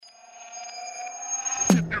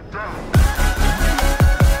Good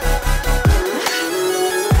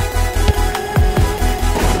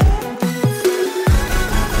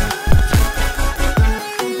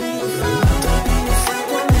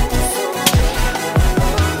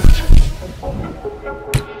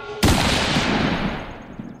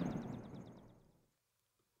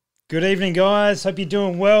evening, guys. Hope you're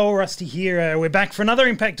doing well. Rusty here. We're back for another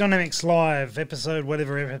Impact Dynamics Live episode,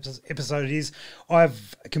 whatever episode it is.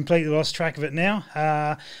 I've completely lost track of it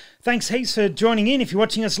now. Thanks heaps for joining in. If you're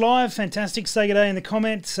watching us live, fantastic. Say good day in the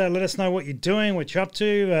comments. Let us know what you're doing, what you're up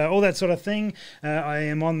to, all that sort of thing. I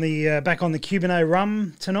am on the back on the Cubanay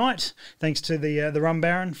rum tonight, thanks to the Rum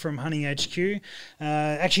Baron from Hunting HQ.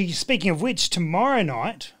 Actually, speaking of which, tomorrow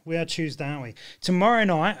night, we are Tuesday, aren't we? Tomorrow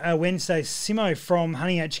night, Wednesday, Simo from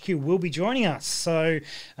Hunting HQ will be joining us. So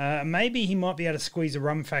maybe he might be able to squeeze a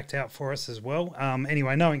rum fact out for us as well.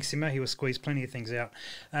 Anyway, knowing Simo, he will squeeze plenty of things out.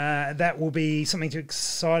 That will be something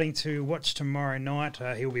exciting to watch tomorrow night.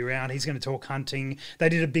 He'll be around. He's going to talk hunting. They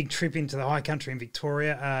did a big trip into the high country in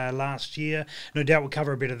Victoria last year. No doubt we'll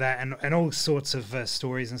cover a bit of that and all sorts of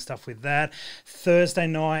stories and stuff with that. Thursday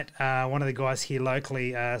night, one of the guys here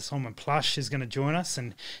locally, Simon Plush, is going to join us,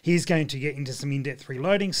 and he's going to get into some in-depth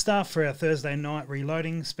reloading stuff for our Thursday night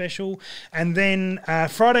reloading special. And then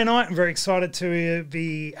Friday night, I'm very excited to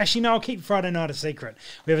be... Actually, no, I'll keep Friday night a secret.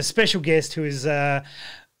 We have a special guest who is...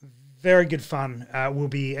 very good fun, will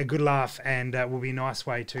be a good laugh, and will be a nice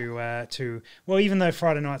way to well, even though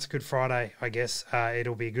Friday night's a Good Friday, I guess,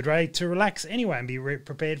 it'll be a good way to relax anyway and be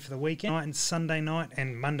prepared for the weekend. And Sunday night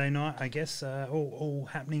and Monday night, I guess, all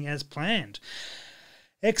happening as planned.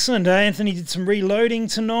 Excellent. Anthony did some reloading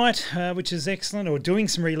tonight, which is excellent, or doing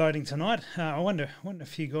some reloading tonight. I wonder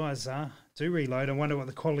if you guys do reload. I wonder what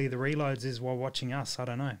the quality of the reloads is while watching us. I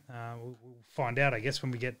don't know. We'll find out, I guess,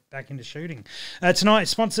 when we get back into shooting. Tonight,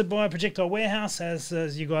 sponsored by Projectile Warehouse.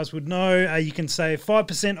 As you guys would know, you can save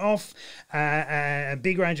 5% off a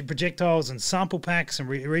big range of projectiles and sample packs and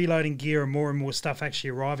reloading gear, and more stuff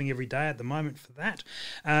actually arriving every day at the moment for that.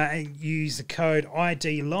 Use the code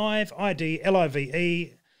IDLIVE,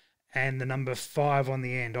 IDLIVE, and the number 5 on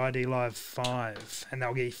the end, ID Live 5, and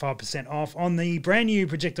that'll get you 5% off on the brand new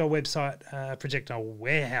Projectile website, Projectile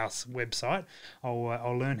Warehouse website.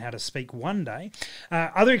 I'll learn how to speak one day.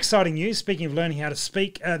 Other exciting news, speaking of learning how to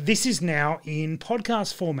speak, this is now in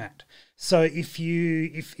podcast format. So if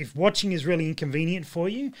watching is really inconvenient for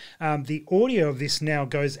you, the audio of this now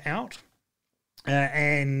goes out,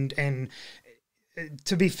 and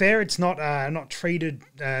to be fair, it's not treated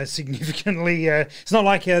significantly. It's not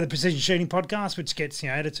like the Precision Shooting podcast, which gets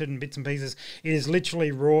edited in bits and pieces. It is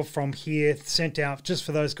literally raw from here, sent out just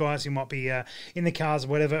for those guys who might be in the cars or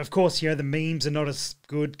whatever. Of course, the memes are not as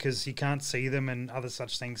good because you can't see them and other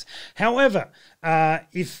such things. However,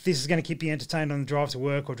 if this is going to keep you entertained on the drive to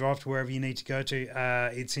work or drive to wherever you need to go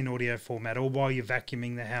to, it's in audio format, or while you're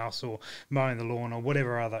vacuuming the house or mowing the lawn or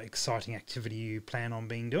whatever other exciting activity you plan on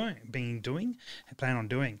doing.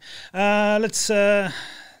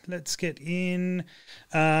 Let's get in.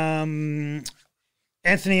 Anthony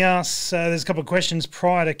asks, there's a couple of questions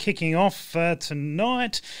prior to kicking off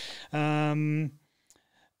tonight. Anthony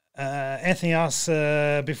asks,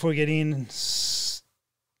 before we get in,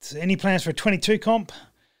 any plans for a 22 comp?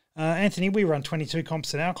 Anthony, we run 22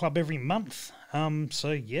 comps at our club every month.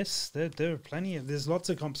 So yes, there are plenty of, there's lots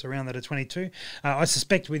of comps around that are 22. I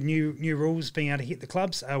suspect with new rules being able to hit the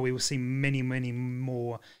clubs, we will see many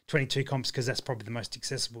more 22 comps, because that's probably the most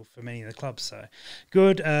accessible for many of the clubs. So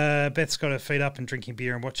good. Beth's got her feet up and drinking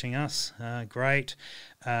beer and watching us. Great.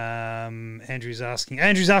 Andrew's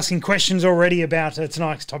asking questions already about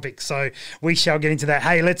tonight's topic, so we shall get into that.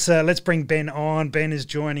 Hey, let's bring Ben on. Ben is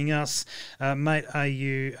joining us. Mate, are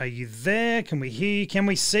you there? Can we hear you? Can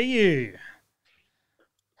we see you?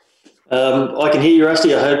 I can hear you,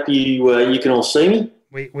 Rusty. I hope you can all see me.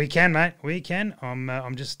 We can, mate. We can.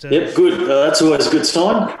 I'm just. Yep, good. That's always a good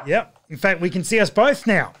sign. Yep. In fact, we can see us both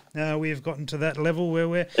now. We have gotten to that level where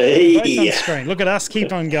we're both on screen. Look at us,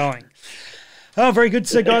 keep on going. Oh, very good.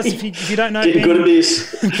 So, guys, if you don't know, Getting good at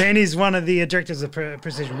this. Ben is one of the directors of the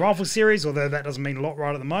Precision Rifle Series, although that doesn't mean a lot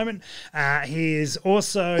right at the moment. He is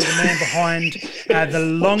also the man behind the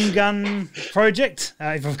Long Gun Project,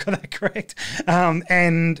 if I've got that correct,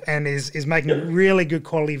 and is making really good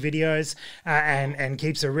quality videos and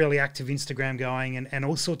keeps a really active Instagram going and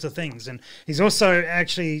all sorts of things. And he's also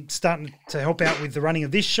actually starting to help out with the running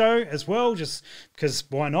of this show as well, just because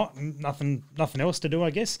why not? Nothing else to do,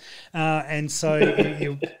 I guess. And So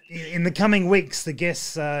in the coming weeks, the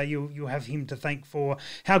guests, you'll have him to thank for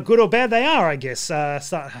how good or bad they are, I guess. Start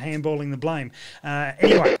handballing the blame.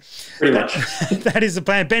 Anyway, pretty much. That is the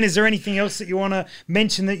plan. Ben, is there anything else that you want to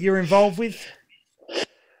mention that you're involved with?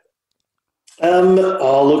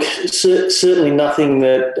 Look, certainly nothing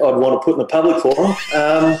that I'd want to put in the public forum.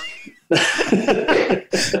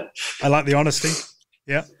 I like the honesty.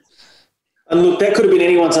 Yeah. And look, that could have been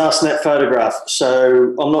anyone's ass in that photograph,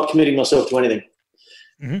 so I'm not committing myself to anything.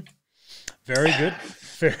 Mm-hmm. Very good.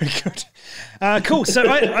 Very good. Cool. So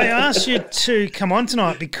I asked you to come on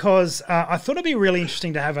tonight because I thought it'd be really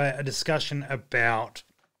interesting to have a discussion about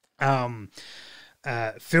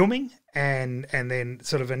filming and then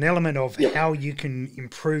sort of an element of how you can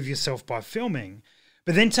improve yourself by filming.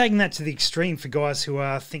 But then taking that to the extreme for guys who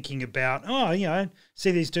are thinking about, see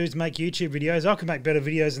these dudes make YouTube videos, I could make better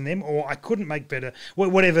videos than them, or I couldn't make better,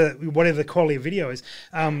 whatever the quality of video is,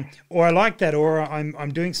 or I like that, or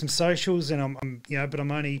I'm doing some socials and but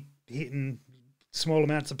I'm only hitting small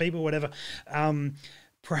amounts of people, whatever.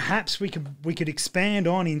 Perhaps we could expand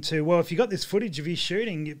on into, well, if you got this footage of you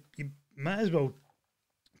shooting, you may as well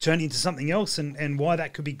turn it into something else and why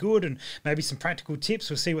that could be good, and maybe some practical tips.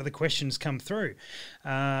 We'll see what the questions come through.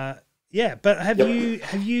 But have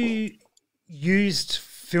you used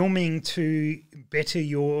filming to better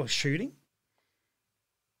your shooting?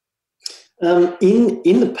 In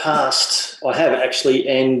the past, I have actually,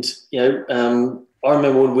 and I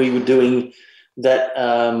remember when we were doing that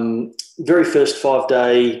very first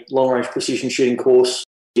 5-day long-range precision shooting course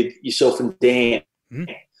with yourself and Dan.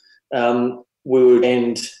 Mm-hmm. We would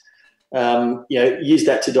use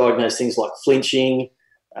that to diagnose things like flinching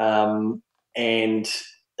and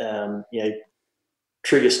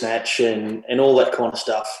trigger snatch and all that kind of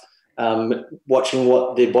stuff. Watching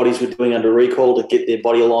what their bodies were doing under recoil to get their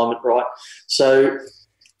body alignment right. So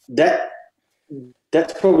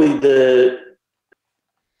that's probably the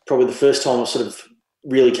first time I sort of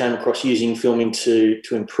really came across using filming to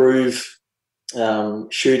improve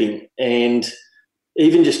shooting. And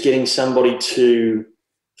even just getting somebody to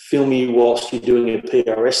film you whilst you're doing a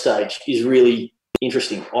PRS stage is really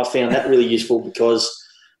interesting. I found that really useful because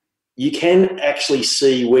you can actually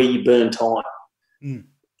see where you burn time. Mm.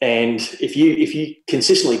 And if you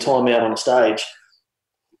consistently time out on a stage,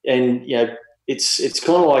 and it's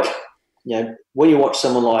kind of like when you watch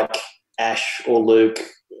someone like Ash or Luke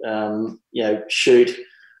shoot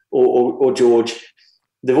or George,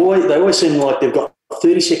 they always seem like they've got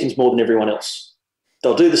 30 seconds more than everyone else.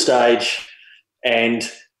 They'll do the stage, and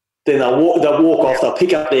then they'll walk off. They'll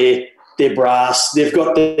pick up their brass. They've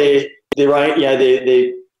got their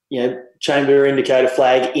chamber indicator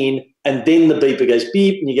flag in, and then the beeper goes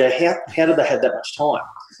beep, and you go, how did they have that much time?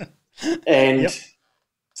 And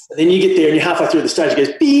then you get there, and you're halfway through the stage. It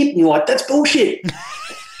goes beep, and you're like, that's bullshit.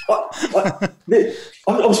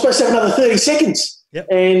 I'm supposed to have another 30 seconds. Yep.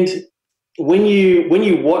 And when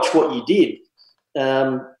you watch what you did,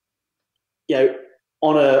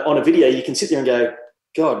 on a video, you can sit there and go,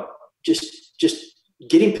 God, just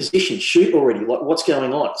get in position, shoot already. Like, what's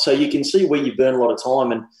going on? So you can see where you burn a lot of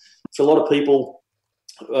time. And for a lot of people,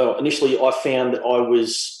 initially I found that I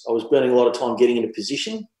was burning a lot of time getting into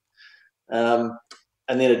position, and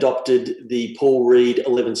then adopted the Paul Reed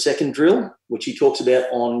 11-second drill, which he talks about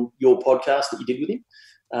on your podcast that you did with him.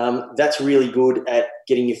 That's really good at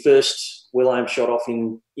getting your first well-aimed shot off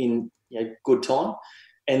in good time.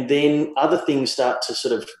 And then other things start to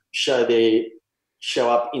sort of show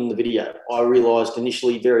up in the video. I realised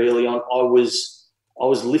initially, very early on, I was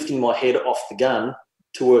lifting my head off the gun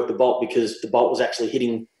to work the bolt because the bolt was actually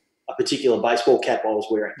hitting a particular baseball cap I was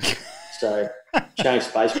wearing. So change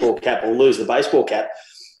the baseball cap or lose the baseball cap.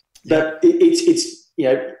 But it's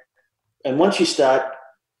and once you start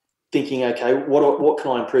thinking, okay, what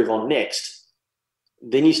can I improve on next?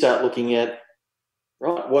 Then you start looking at,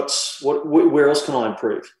 right, where else can I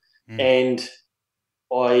improve? Mm. And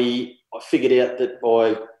I figured out that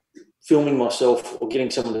by filming myself or getting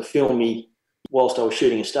someone to film me whilst I was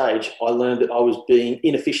shooting a stage, I learned that I was being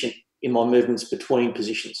inefficient in my movements between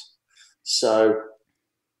positions. So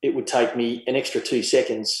it would take me an extra 2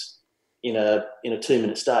 seconds in a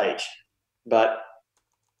 2-minute stage. But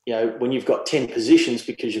when you've got 10 positions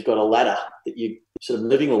because you've got a ladder that you're sort of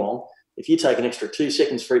moving along, if you take an extra 2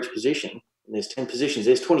 seconds for each position, and there's 10 positions,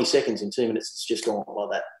 there's 20 seconds in 2 minutes. It's just gone like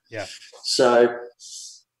that. Yeah. So,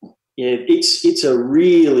 it's a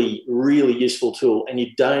really, really useful tool, and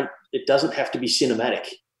it doesn't have to be cinematic.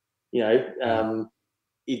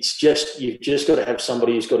 It's just, you've just got to have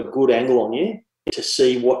somebody who's got a good angle on you to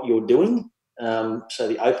see what you're doing. So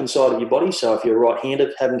the open side of your body. So if you're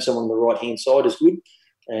right-handed, having someone on the right-hand side is good.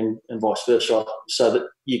 and vice versa, so that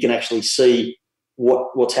you can actually see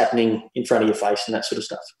what's happening in front of your face and that sort of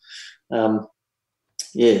stuff.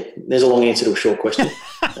 Yeah, there's a long answer to a short question.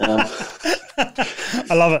 I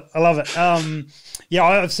love it. I love it. Yeah,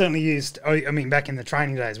 I've certainly used, I mean, back in the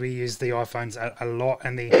training days, we used the iPhones a lot.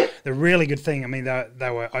 And the really good thing, I mean, they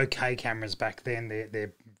were okay cameras back then.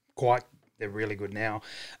 They're really good now.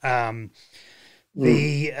 But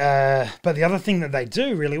the other thing that they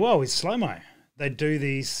do really well is slow-mo. They do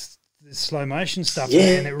these slow motion stuff.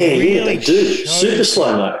 Yeah, and it really they do. Super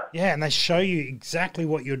slow-mo. Yeah, and they show you exactly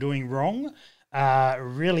what you're doing wrong.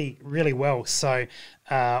 Really, really well. So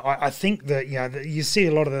I think that, you know, you see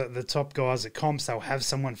a lot of the top guys at comps, they'll have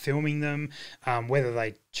someone filming them, whether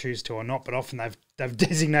they choose to or not, but often they've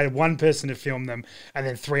designated one person to film them and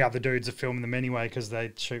then 3 other dudes are filming them anyway because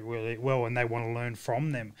they shoot really well and they want to learn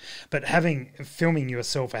from them. But filming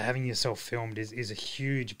yourself or having yourself filmed is a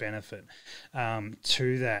huge benefit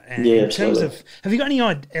to that. And yeah, in terms of, have you got any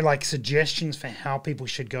like suggestions for how people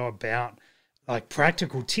should go about, like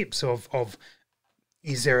practical tips of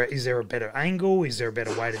is there a better angle? Is there a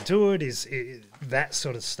better way to do it? Is that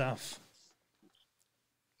sort of stuff?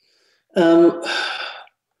 I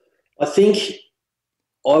think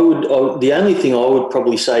the only thing I would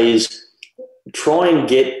probably say is try and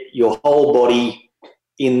get your whole body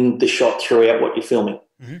in the shot throughout what you're filming.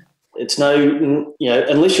 Mm-hmm. It's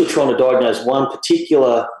unless you're trying to diagnose one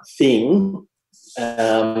particular thing,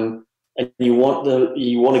 and you want to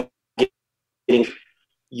get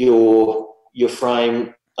your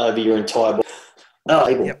frame over your entire body. Oh,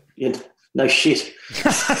 yep. No shit.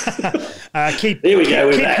 There we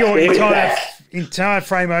go. Keep your entire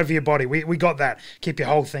frame over your body. We got that. Keep your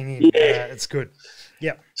whole thing in. Yeah. It's good.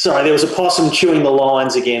 Yep. Sorry, there was a possum chewing the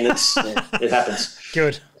lines again. It happens.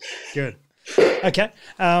 Good. Okay.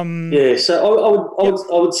 Yeah. So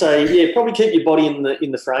I would say, probably keep your body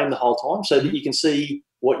in the frame the whole time, so that you can see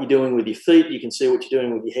what you're doing with your feet, you can see what you're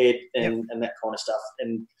doing with your head, and that kind of stuff.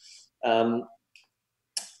 And and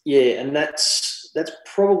that's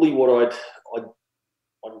probably what I'd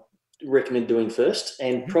recommend doing first,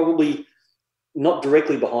 and probably not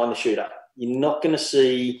directly behind the shooter. You're not going to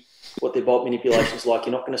see what their bolt manipulation's like.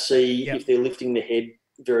 You're not going to see if they're lifting their head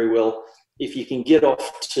very well. If you can get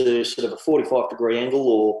off to sort of a 45-degree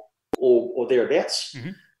angle or thereabouts,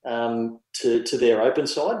 to their open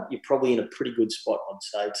side, you're probably in a pretty good spot,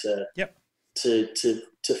 I'd say, to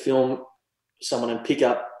film someone and pick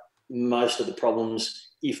up most of the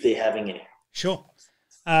problems if they're having any. Sure.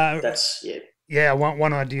 That's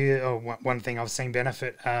one idea, or one thing I've seen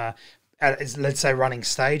benefit is, let's say, running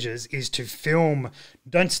stages, is to film.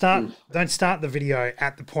 Don't start the video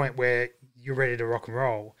at the point where you're ready to rock and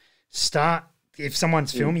roll. If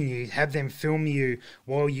someone's filming you, have them film you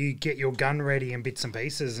while you get your gun ready and bits and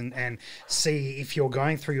pieces, and see if you're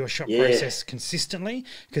going through your shot process consistently,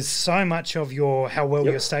 because so much of how well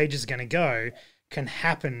your stage is going to go can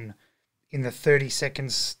happen in the 30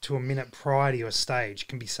 seconds to a minute prior to your stage.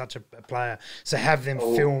 Can be such a player. So have them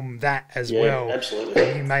film that as well. Absolutely.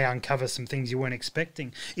 And you may uncover some things you weren't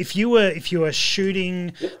expecting. If you were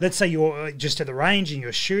shooting, let's say you're just at the range and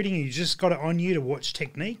you're shooting and you just got it on you to watch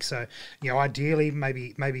technique. So, ideally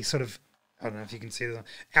maybe sort of, I don't know if you can see this,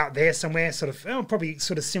 out there somewhere, sort of, probably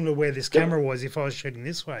sort of similar where this camera was if I was shooting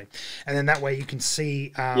this way. And then that way you can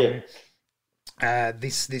see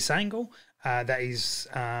this angle. That is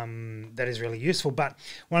really useful. But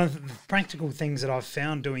one of the practical things that I've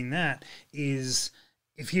found doing that is,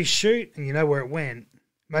 if you shoot and you know where it went,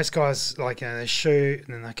 most guys they shoot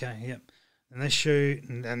and then and they shoot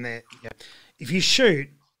and they If you shoot,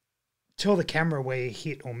 tell the camera where you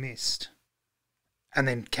hit or missed, and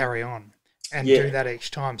then carry on and do that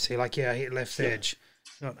each time. So I hit left edge,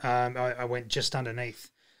 I went just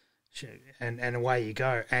underneath, and away you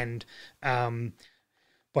go. And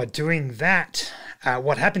by doing that,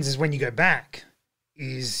 what happens is when you go back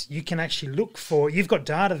is you can actually look for, you've got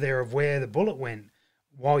data there of where the bullet went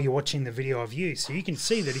while you're watching the video of you. So you can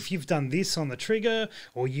see that if you've done this on the trigger,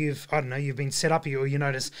 or you've been set up, or you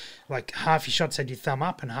notice like half your shots had your thumb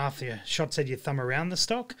up and half your shots had your thumb around the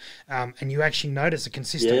stock, and you actually notice a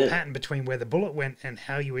consistent pattern between where the bullet went and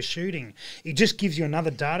how you were shooting. It just gives you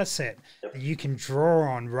another data set that you can draw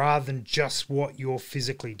on rather than just what you're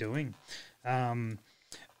physically doing.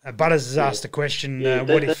 Butters has asked a question.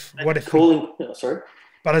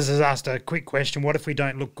 Butters has asked a quick question. What if we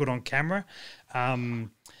don't look good on camera? Adobe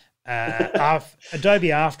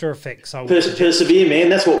After Effects. Persevere, man.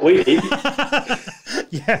 That's what we did.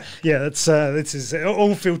 That's this is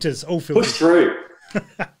all filters. Push through.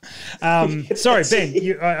 Sorry,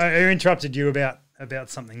 Ben. I interrupted you about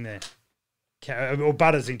something there. Or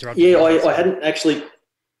Butters interrupted. Yeah, I hadn't actually.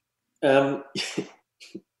 Um,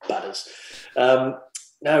 butters.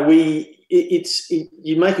 No,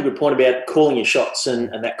 you make a good point about calling your shots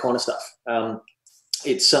and that kind of stuff.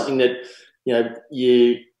 It's something that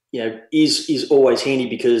is always handy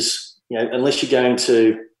because unless you're going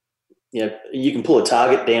to you can pull a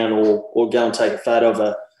target down or go and take a photo of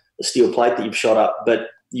a steel plate that you've shot up, but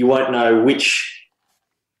you won't know which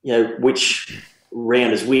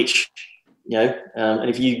round is which. And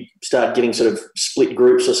if you start getting sort of split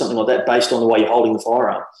groups or something like that based on the way you're holding the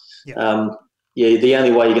firearm, the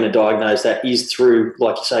only way you're going to diagnose that is through,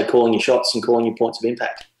 like you say, calling your shots and calling your points of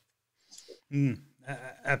impact.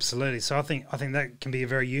 Absolutely. So I think that can be a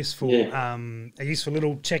very useful,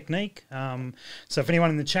 little technique. So if anyone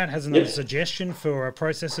in the chat has another suggestion for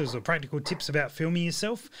processes or practical tips about filming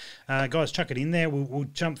yourself, guys, chuck it in there. We'll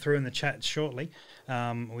jump through in the chat shortly.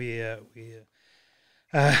 We're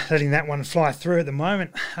letting that one fly through at the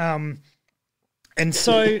moment. And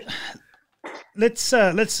so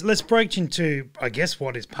let's break into, I guess,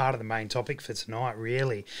 what is part of the main topic for tonight,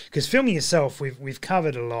 really, because filming yourself, we've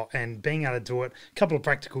covered a lot, and being able to do it. A couple of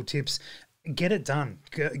practical tips: get it done,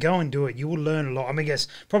 go and do it. You will learn a lot. I mean, I guess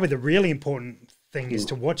probably the really important thing is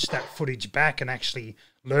to watch that footage back and actually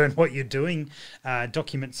learn what you're doing,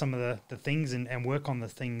 document some of the things and work on the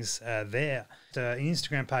things there. An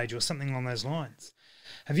Instagram page or something along those lines.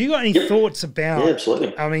 Have you got any thoughts about? Yeah,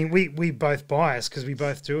 absolutely. I mean, we both bias because we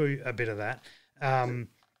both do a bit of that.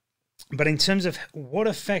 But in terms of what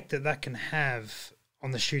effect that can have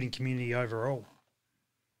on the shooting community overall?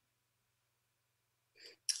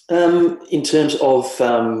 In terms of,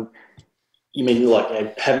 you mean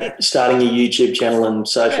like starting a YouTube channel and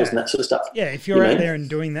socials and that sort of stuff? Yeah, if you're out there and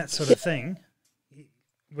doing that sort of thing,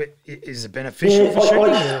 is it beneficial for shooting,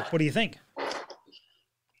 or what do you think?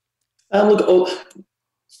 Look,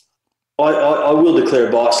 I will declare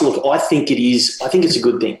a bias. Look, I think it is. I think it's a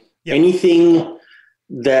good thing. Yep. Anything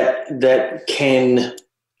that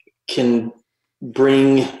can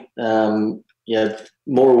bring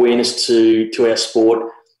more awareness to our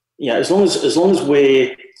sport. As long as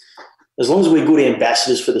we're good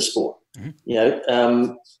ambassadors for the sport.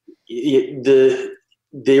 Mm-hmm.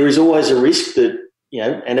 There is always a risk that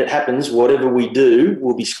and it happens. Whatever we do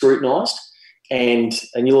will be scrutinised, and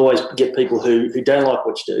you'll always get people who don't like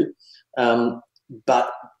what you do.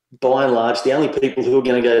 But by and large, the only people who are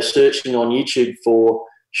going to go searching on YouTube for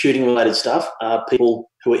shooting-related stuff are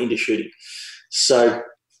people who are into shooting. So,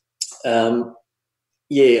 I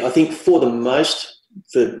think for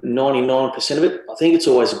 99% of it, I think it's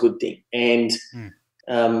always a good thing. And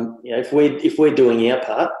if we're doing our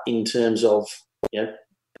part in terms of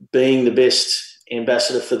being the best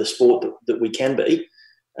ambassador for the sport that we can be,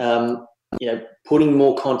 putting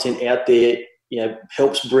more content out there,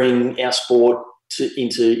 helps bring our sport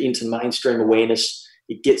into mainstream awareness.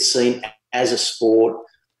 It gets seen as a sport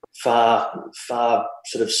far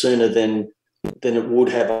sort of sooner than it would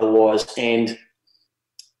have otherwise. And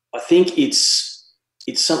I think it's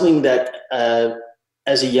something that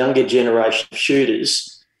as a younger generation of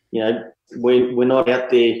shooters, we're not out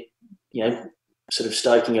there, sort of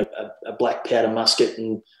stoking a black powder musket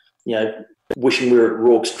and wishing we were at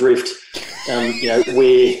Rorke's Drift.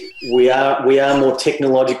 We are more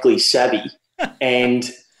technologically savvy, and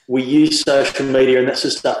we use social media and that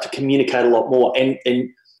sort of stuff to communicate a lot more. And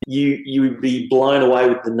you would be blown away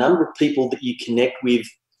with the number of people that you connect with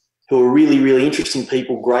who are really, really interesting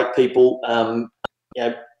people, great people, and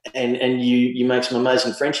you make some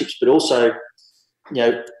amazing friendships, but also,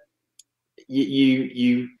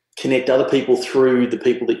 you connect other people through the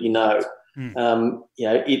people that you know.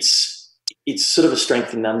 It's sort of a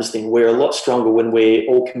strength in numbers thing. We're a lot stronger when we're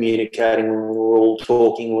all communicating, when we're all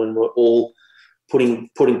talking, when we're all putting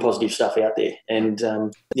positive stuff out there. And so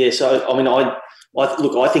I mean, I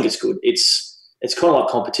think it's good. It's kind of like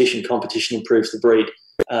competition. Competition improves the breed.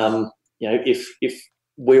 If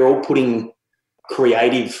we're all putting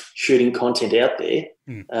creative shooting content out there,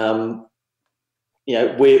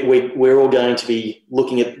 we're all going to be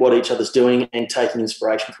looking at what each other's doing and taking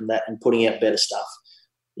inspiration from that and putting out better stuff.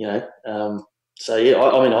 I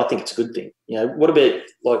think it's a good thing. What about,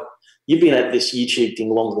 like, you've been at this YouTube thing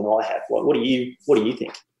longer than I have. What do you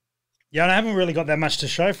think? Yeah, and I haven't really got that much to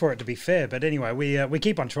show for it, to be fair. But anyway, we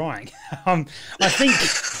keep on trying. I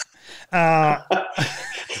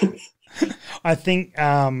think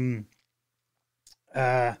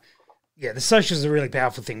the socials is a really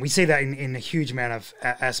powerful thing. We see that in a huge amount of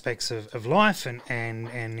aspects of life and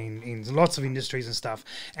in lots of industries and stuff.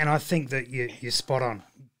 And I think that you're spot on.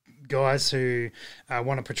 Guys who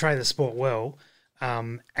want to portray the sport well,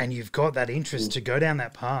 and you've got that interest to go down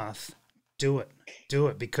that path, do it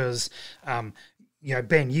because you know,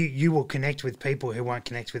 Ben, you will connect with people who won't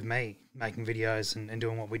connect with me making videos and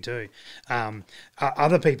doing what we do.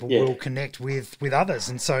 Other people will connect with others.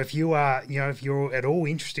 And so if you are, you know, if you're at all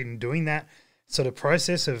interested in doing that sort of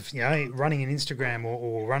process of, you know, running an Instagram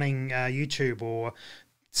or running YouTube or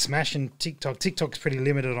smashing TikTok. TikTok's pretty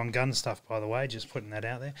limited on gun stuff, by the way, just putting that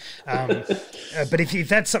out there. But if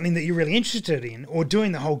that's something that you're really interested in or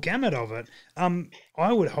doing the whole gamut of it,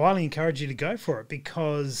 I would highly encourage you to go for it,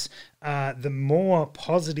 because the more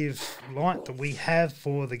positive light that we have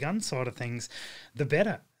for the gun side of things, the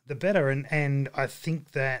better. And I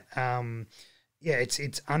think that,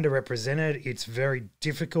 it's underrepresented. It's very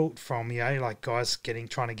difficult from, you know, like guys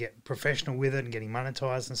trying to get professional with it and getting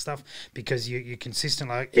monetized and stuff, because you're consistent.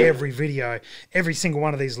 Like every video, every single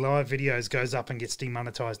one of these live videos goes up and gets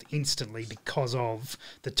demonetized instantly because of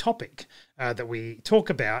the topic that we talk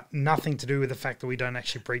about. Nothing to do with the fact that we don't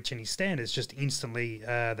actually breach any standards, just instantly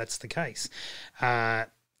that's the case.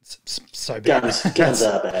 So bad. Guns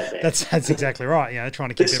are bad, man. That's exactly right. You know, trying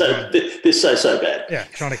to keep everyone. They're so bad. Yeah,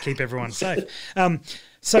 trying to keep everyone safe.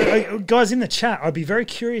 So, guys in the chat, I'd be very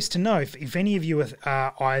curious to know if any of you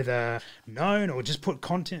are either known or just put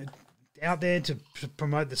content out there to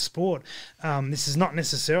promote the sport. This is not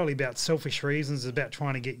necessarily about selfish reasons. It's about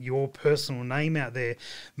trying to get your personal name out there.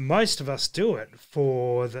 Most of us do it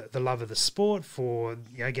for the love of the sport, for,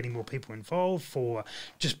 you know, getting more people involved, for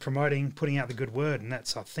just promoting, putting out the good word. And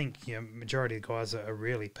that's, I think, you know, majority of the guys are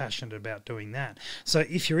really passionate about doing that. So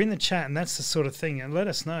if you're in the chat and that's the sort of thing, and let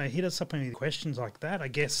us know, hit us up with any questions like that. I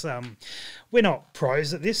guess we're not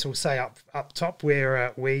pros at this. We'll say up top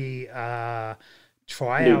where we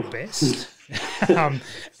try our best,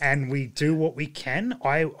 and we do what we can.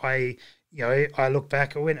 I look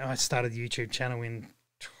back when I started the YouTube channel in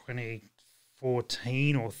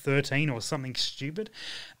 2014 or 13 or something stupid,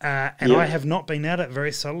 and I have not been at it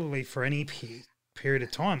very solidly for any period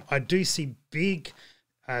of time. I do see big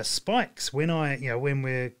spikes when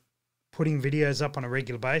we're putting videos up on a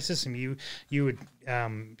regular basis, and you would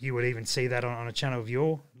even see that on a channel of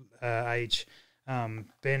your age,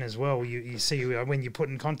 Ben, as well. You see when you're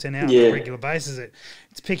putting content out on a regular basis,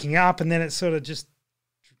 it's picking up, and then it sort of just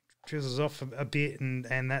drizzles off a bit,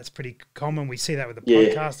 and that's pretty common. We see that with the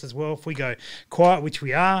podcast as well. If we go quiet, which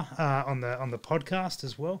we are on the podcast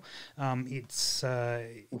as well, it's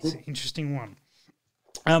an interesting one.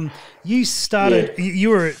 You started. You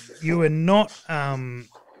were not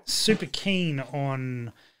super keen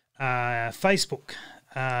on Facebook,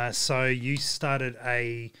 so you started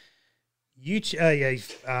a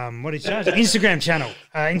YouTube, what did you charge? Instagram channel,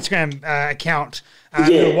 Instagram account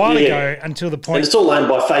a while ago, until the point. And it's all owned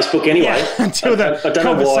by Facebook anyway. Yeah, until the I don't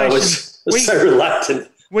know why I was so reluctant.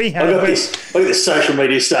 I got this social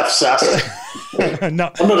media stuff sussed.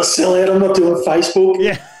 No. I'm not a sellout. I'm not doing Facebook.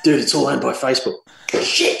 Yeah, dude, it's all owned by Facebook.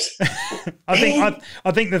 Shit. I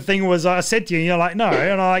think the thing was, I said to you, you're like, no,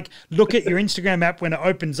 and I like look at your Instagram app when it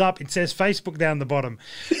opens up, it says Facebook down the bottom,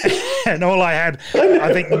 and all I had,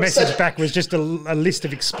 I think the message back was just a list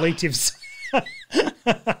of expletives.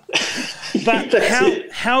 But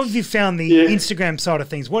how have you found the Instagram side of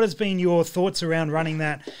things? What has been your thoughts around running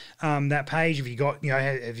that page? Have you got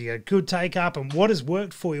good take up, and what has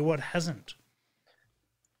worked for you? What hasn't?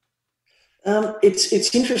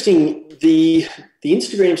 It's interesting. The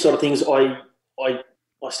Instagram side of things, I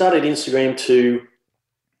started Instagram to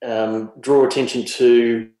draw attention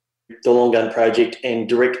to the Long Gun Project and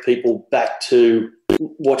direct people back to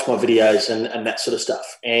watch my videos and that sort of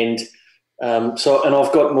stuff. And so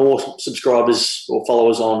I've got more subscribers or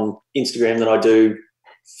followers on Instagram than I do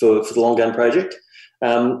for the Long Gun Project.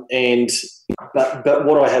 But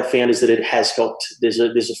what I have found is that it has helped.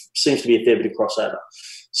 Seems to be a fair bit of crossover.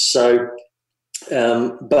 So,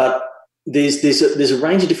 but there's a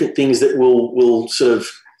range of different things that will sort of,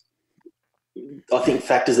 I think,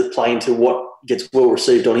 factors that play into what gets well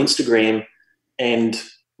received on Instagram and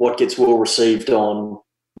what gets well received on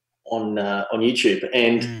YouTube.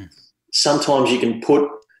 And sometimes you can put,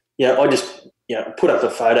 I just put up a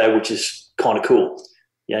photo which is kind of cool,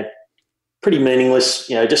 pretty meaningless,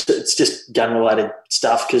 it's just gun related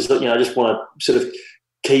stuff because I just want to sort of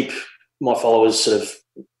keep my followers sort of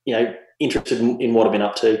interested in what I've been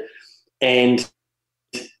up to, and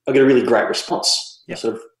I get a really great response. Yep.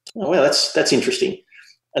 Sort of, oh wow, that's interesting.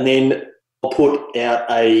 And then I'll put out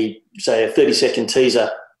a 30-second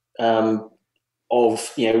teaser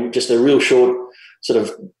of just a real short sort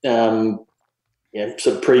of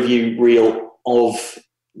preview reel of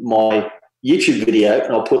my YouTube video,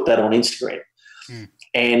 and I'll put that on Instagram.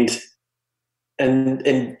 And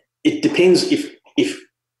it depends if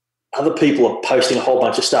other people are posting a whole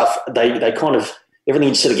bunch of stuff, they kind of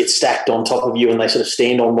everything sort of gets stacked on top of you, and they sort of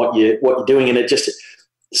stand on what you're doing, and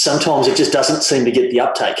sometimes it just doesn't seem to get the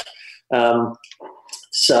uptake.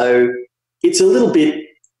 So it's a little bit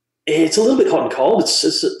hot and cold.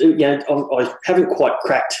 I haven't quite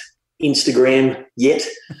cracked Instagram yet.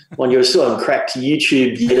 When you still haven't cracked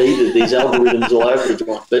YouTube yet either. These algorithms all over the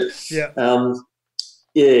joint, but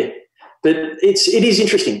but it is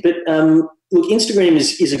interesting. But look, Instagram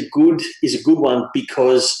is a good one,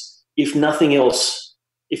 because if nothing else,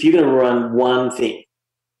 if you're going to run one thing,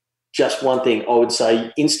 just one thing, I would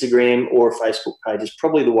say Instagram or a Facebook page is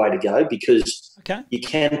probably the way to go, because you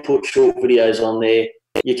can put short videos on there,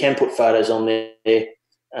 you can put photos on there.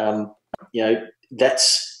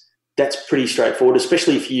 That's pretty straightforward,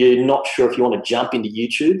 especially if you're not sure if you want to jump into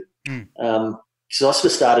YouTube. So I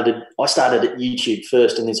started at YouTube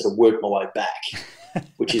first, and then sort of worked my way back,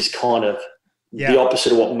 which is kind of the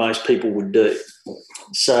opposite of what most people would do.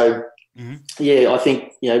 So I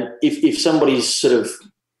think if somebody's sort of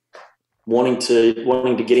wanting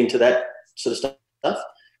to get into that sort of stuff,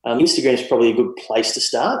 Instagram is probably a good place to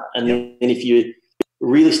start. And then if you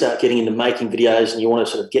really start getting into making videos and you want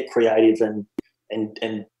to sort of get creative and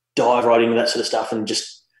dive right into that sort of stuff, and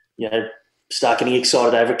just start getting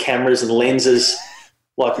excited over cameras and lenses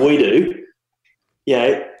like we do,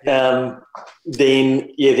 then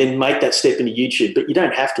make that step into YouTube. But you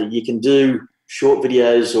don't have to. You can do short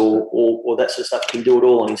videos or that sort of stuff. You can do it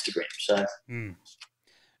all on Instagram. So.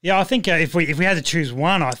 Yeah, I think if we had to choose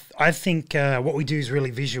one, I think what we do is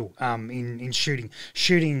really visual in shooting.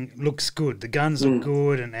 Shooting looks good. The guns look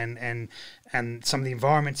good, and some of the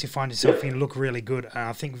environments you find yourself in look really good.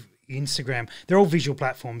 I think Instagram, they're all visual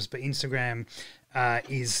platforms, but Instagram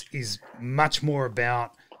is much more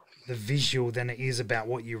about the visual than it is about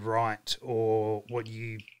what you write or what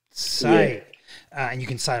you say. And you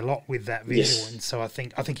can say a lot with that visual. And so I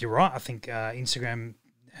think you're right. I think Instagram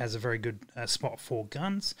has a very good spot for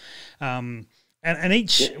guns, and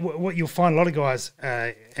what you'll find, a lot of guys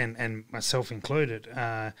and myself included,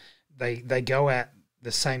 they go at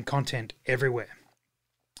the same content everywhere,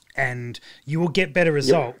 and you will get better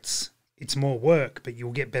results. It's more work, but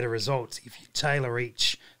you'll get better results if you tailor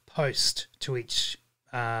each post to each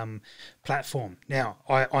platform. Now,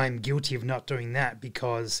 I'm guilty of not doing that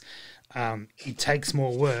because it takes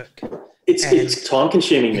more work. It's time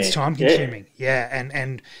consuming. It's time consuming,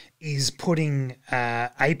 and is putting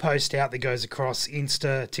a post out that goes across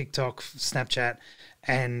Insta, TikTok, Snapchat,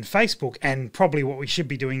 and Facebook, and probably what we should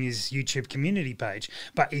be doing is YouTube community page,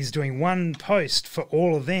 but is doing one post for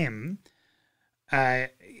all of them,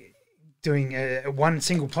 doing one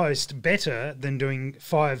single post better than doing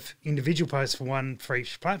 5 individual posts for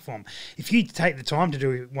each platform. If you take the time to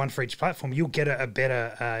do one for each platform, you'll get a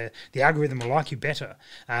better, the algorithm will like you better.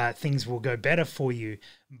 Things will go better for you,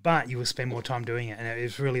 but you will spend more time doing it. And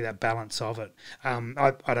it's really that balance of it.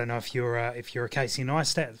 I don't know if you're a Casey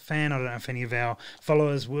Neistat fan. I don't know if any of our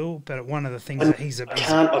followers will, but one of the things that I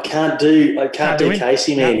can't do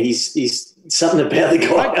Casey, man. No. He's something about the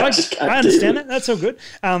guy. I just can't. I understand that. That's all good.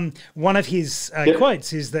 One of his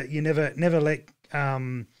quotes is that you never let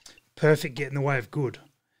perfect get in the way of good.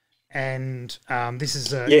 And this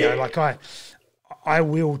is I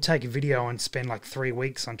will take a video and spend like 3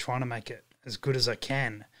 weeks on trying to make it as good as I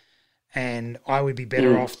can. And I would be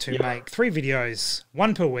better off to make 3 videos,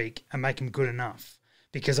 1 per week, and make them good enough,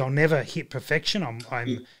 because I'll never hit perfection.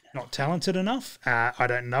 I'm not talented enough. I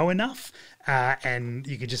don't know enough. And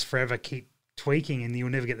you could just forever keep tweaking and you'll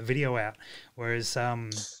never get the video out. Whereas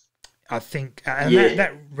I think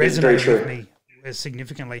that resonated with me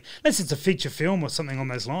significantly. Unless it's a feature film or something on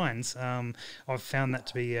those lines, I've found that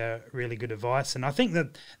to be really good advice. And I think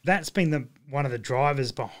that's been one of the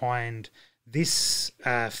drivers behind this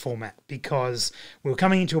format, because we're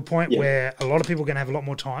coming into a point where a lot of people are going to have a lot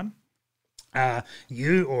more time.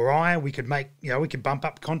 You or I, we could we could bump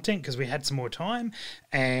up content because we had some more time,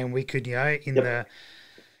 and we could,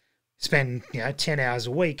 spend 10 hours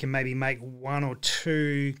a week and maybe make 1 or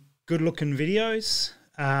 2 good looking videos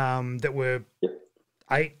that were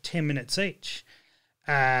 8-10 minutes each.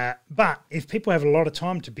 But if people have a lot of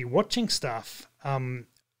time to be watching stuff,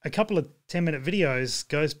 a couple of 10-minute videos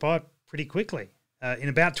goes by pretty quickly, in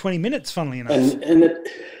about 20 minutes, funnily enough.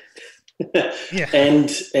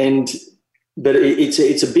 But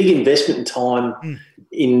it's a big investment in time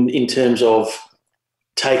in terms of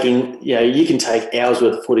taking, you can take hours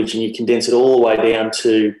worth of footage and you condense it all the way down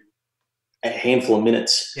to a handful of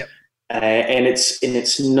minutes. Yep. And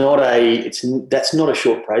that's not a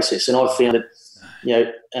short process. And I've found that,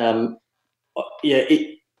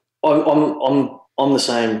 I'm the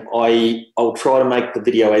same. I'll try to make the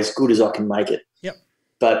video as good as I can make it. Yep.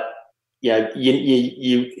 But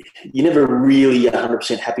you're never really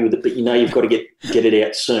 100% happy with it, but you've got to get it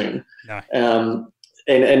out soon. No.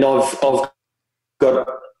 And I've got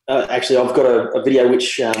actually I've got a video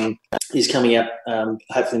which is coming out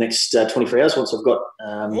hopefully the next 24 hours once I've got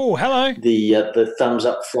hello, the thumbs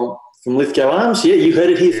up from Lithgow Arms. Yeah, you heard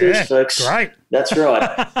it here first, folks. Great. That's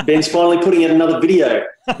right. Ben's finally putting out another video.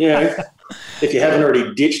 If you haven't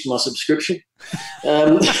already ditched my subscription.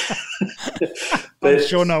 I'm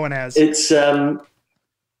sure no one has. It's none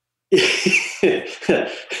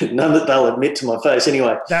that they'll admit to my face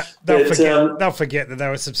anyway. They'll forget that they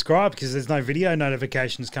were subscribed because there's no video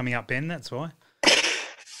notifications coming up, Ben. That's why.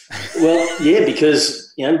 Well, yeah,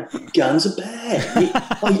 because guns are bad.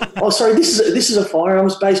 Sorry, this is a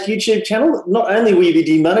firearms-based YouTube channel. Not only will you be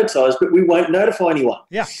demonetized, but we won't notify anyone.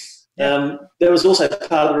 Yeah. That was also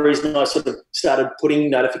part of the reason I sort of started putting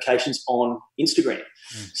notifications on Instagram.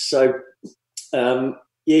 So,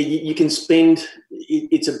 you can spend.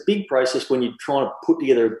 It's a big process when you're trying to put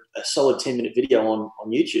together a solid 10-minute video on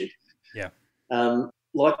YouTube. Yeah.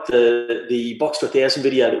 Like the Box to 1,000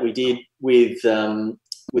 video that we did with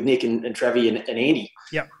Nick and Travi and Andy.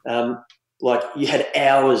 Yeah. Like you had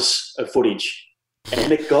hours of footage.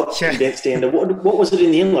 And it got condensed down to what was it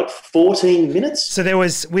in the end, like 14 minutes? So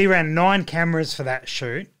we ran 9 cameras for that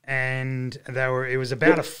shoot, and it was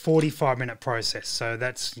about a 45-minute process. So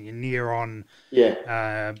that's near on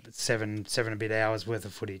 7 a bit hours worth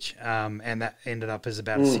of footage, and that ended up as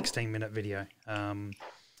about a 16-minute video.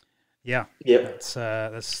 That's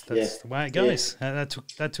the way it goes.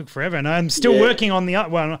 That took forever, and I'm still working on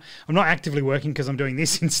I'm not actively working because I'm doing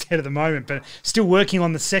this instead at the moment, but still working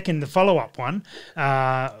on the follow-up one.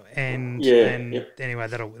 Anyway,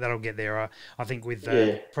 that'll get there. I think with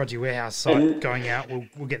the Prodigy Warehouse site going out,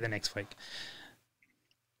 we'll get there next week.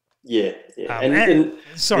 Yeah. And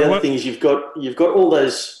sorry, the other thing is you've got all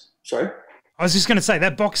those. Sorry. I was just going to say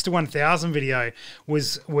that Box to 1,000 video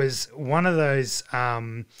was one of those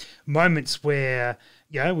moments where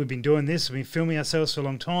we've been doing this, we've been filming ourselves for a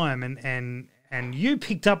long time, and you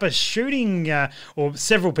picked up a shooting, or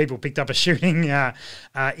several people picked up a shooting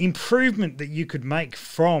improvement that you could make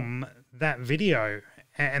from that video.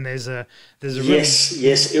 And there's a yes,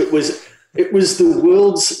 it was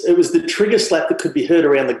the trigger slap that could be heard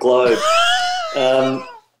around the globe.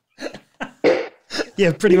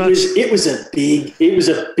 Yeah, pretty much. It was a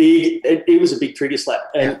big trigger slap,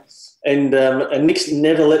 and Nick's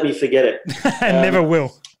never let me forget it, and never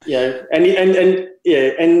will. And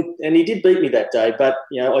he did beat me that day, but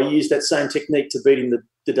I used that same technique to beat him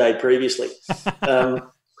the day previously.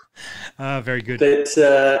 Very good. But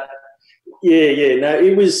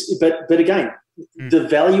it was. But again, the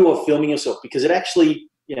value of filming yourself, because it actually,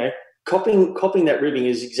 copying that ribbing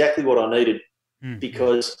is exactly what I needed,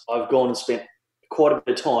 because I've gone and spent quite a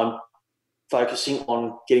bit of time focusing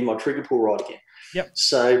on getting my trigger pull right again. Yep.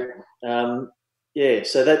 So, so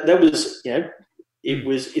that was,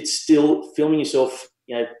 it's still filming yourself,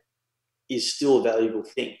 is still a valuable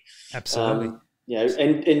thing. Absolutely.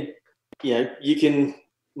 And you can,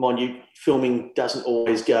 mind you, filming doesn't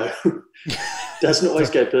always go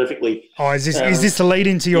perfectly. Oh, is this the lead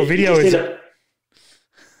into your video?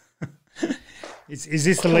 Is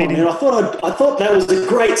this the lead? I thought that was a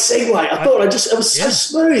great segue. It was so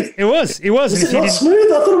smooth. It was. Was it not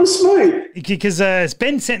smooth? I thought it was smooth. Because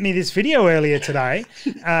Ben sent me this video earlier today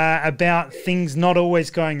about things not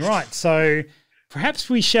always going right. So perhaps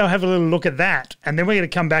we shall have a little look at that, and then we're going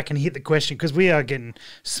to come back and hit the question, because we are getting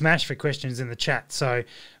smashed for questions in the chat. So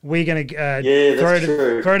we're going to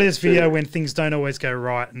throw to this video when things don't always go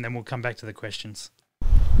right, and then we'll come back to the questions.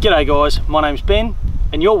 G'day guys, my name's Ben,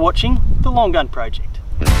 and you're watching The Long Gun Project.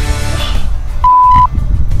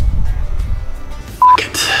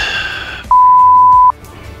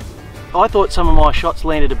 I thought some of my shots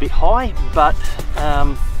landed a bit high, but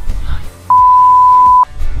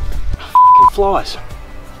flies.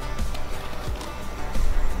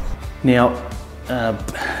 Now,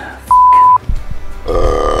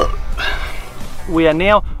 we are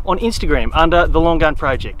now on Instagram under The Long Gun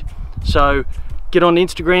Project. So get on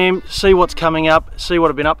Instagram, see what's coming up, see what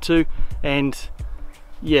I've been up to, and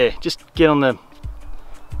just get on the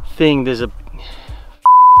thing. There's a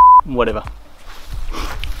whatever.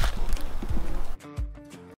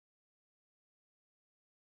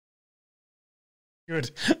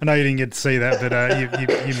 Good. I know you didn't get to see that, but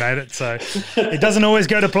you made it. So it doesn't always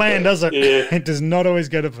go to plan, does it? Yeah. It does not always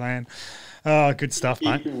go to plan. Oh, good stuff,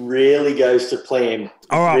 mate. It rarely goes to plan.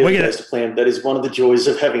 All right, we're going to plan. That is one of the joys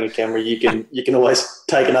of having a camera. You can always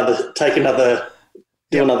take another take.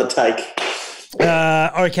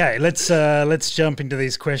 Okay, let's jump into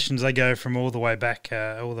these questions. They go from all the way back,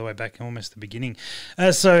 almost the beginning.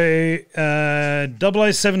 So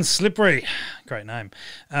 007 Slippery, great name,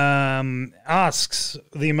 asks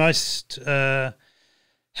the most.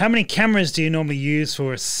 How many cameras do you normally use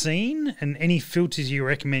for a scene, and any filters you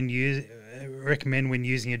recommend when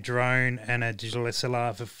using a drone and a digital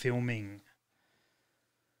SLR for filming?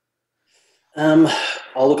 I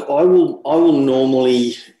will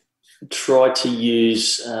normally try to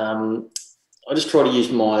use. I just try to use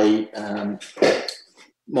my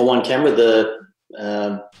my one camera.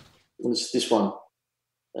 What is this one?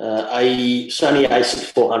 A Sony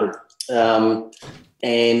A6400,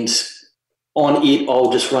 and on it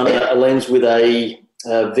I'll just run a lens with a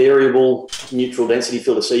variable neutral density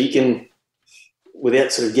filter. So you can,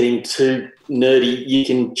 without sort of getting too nerdy, you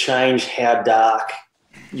can change how dark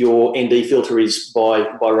your ND filter is by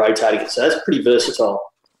rotating it. So that's pretty versatile.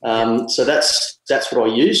 So that's what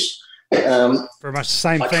I use. Very much the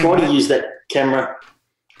same thing. I try to use that camera.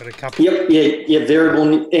 Got a couple. Yep, variable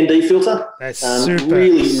ND filter. That's super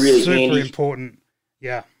handy. important.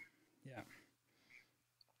 Yeah.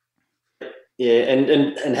 Yeah,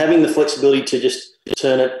 and having the flexibility to just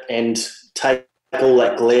turn it and take all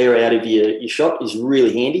that glare out of your shot is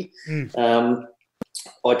really handy.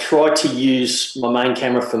 I try to use my main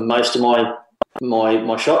camera for most of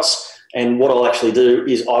my shots, and what I'll actually do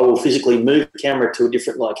is I will physically move the camera to a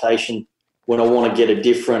different location when I want to get a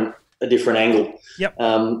different angle. Yep.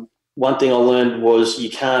 One thing I learned was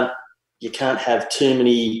you can't have too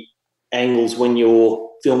many angles when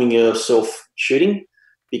you're filming yourself shooting,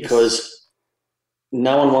 because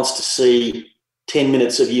no one wants to see 10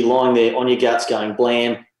 minutes of you lying there on your guts going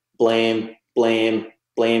blam, blam, blam,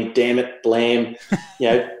 blam, damn it, blam,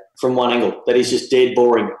 from one angle. That is just dead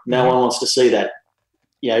boring. No one wants to see that.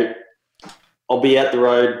 I'll be out the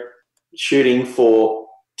road shooting for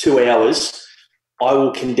 2 hours. I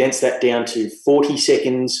will condense that down to 40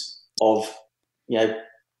 seconds of, a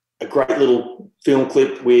great little film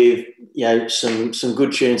clip with, some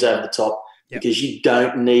good tunes over the top, because you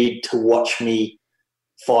don't need to watch me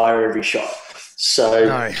fire every shot.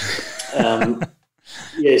 So,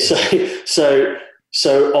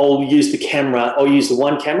 so I'll use the camera. I'll use the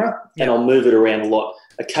one camera and I'll move it around a lot.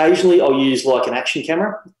 Occasionally, I'll use like an action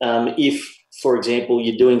camera. If, for example,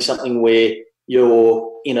 you're doing something where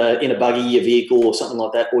you're in a buggy, a vehicle, or something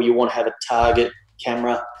like that, or you want to have a target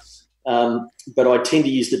camera. But I tend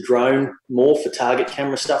to use the drone more for target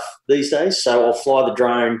camera stuff these days. So I'll fly the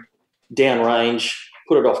drone downrange,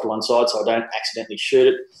 put it off to one side so I don't accidentally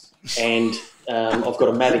shoot it. And I've got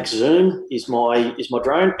a Mavic Zoom is my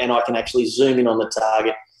drone, and I can actually zoom in on the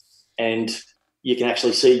target, and you can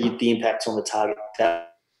actually see the impacts on the target.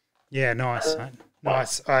 Yeah, nice, mate.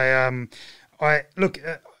 Nice. I look.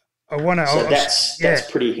 I want to. So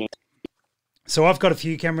that's pretty handy. So I've got a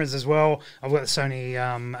few cameras as well. I've got the Sony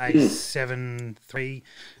A7 III,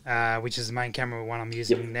 which is the main camera one I'm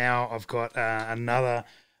using now. I've got another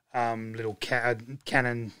little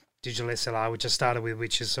Canon digital SLR, which I started with,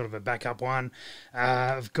 which is sort of a backup one.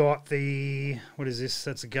 I've got what is this?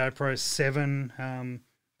 That's a GoPro 7.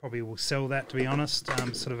 Probably will sell that, to be honest.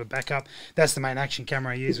 Sort of a backup. That's the main action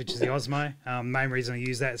camera I use, which is the Osmo. Main reason I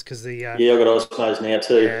use that is because the... I've got Osmos now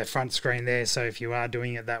too. Front screen there, so if you are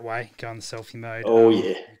doing it that way, go on the selfie mode.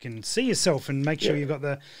 You can see yourself and make sure you've got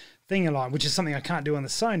the thing aligned, which is something I can't do on the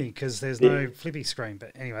Sony because there's no flippy screen.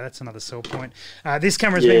 But anyway, that's another sell point. This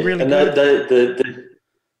camera's been really good.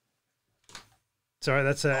 Sorry,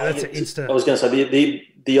 that's an Insta. I was going to say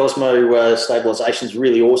the Osmo stabilization is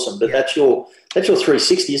really awesome, but that's your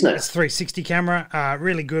 360, isn't it? It's 360 camera,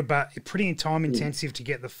 really good, but pretty time intensive to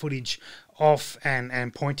get the footage off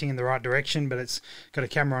and pointing in the right direction. But it's got a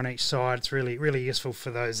camera on each side. It's really really useful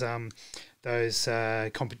for those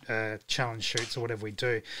challenge shoots or whatever we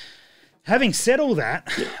do. Having said all that,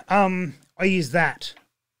 I use that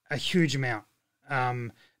a huge amount.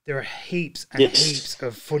 There are heaps and heaps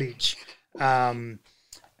of footage. Lots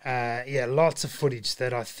of footage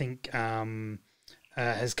that I think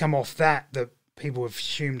has come off that people have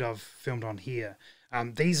assumed I've filmed on here.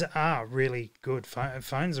 These are really good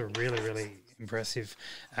phones are really really impressive,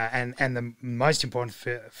 and the most important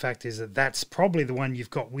fact is that that's probably the one you've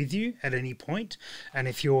got with you at any point. And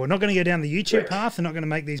if you're not going to go down the YouTube path and not going to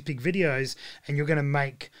make these big videos, and you're going to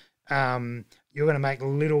make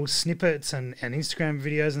little snippets and Instagram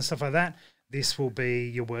videos and stuff like that, this will be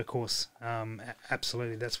your workhorse.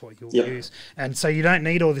 Absolutely, that's what you'll use. And so you don't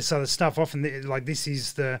need all this other stuff. Often, this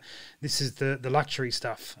is the luxury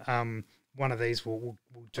stuff. One of these will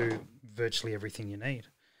do virtually everything you need.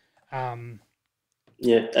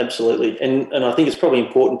 Yeah, absolutely. And I think it's probably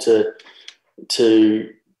important to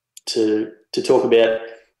talk about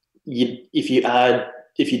if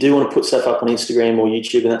you do want to put stuff up on Instagram or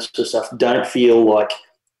YouTube and that sort of stuff, don't feel like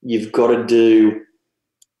you've got to do,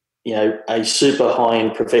 a super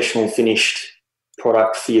high-end professional finished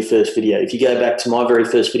product for your first video. If you go back to my very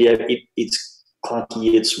first video, it's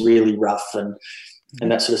clunky, it's really rough and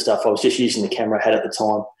that sort of stuff. I was just using the camera I had at the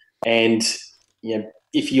time. And,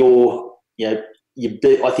 if you're,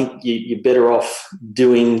 I think you're better off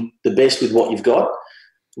doing the best with what you've got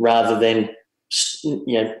rather than,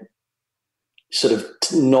 sort of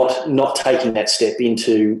not taking that step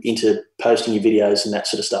into posting your videos and that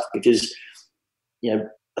sort of stuff. Because,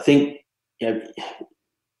 I think,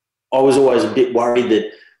 I was always a bit worried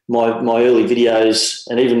that my early videos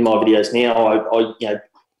and even my videos now, I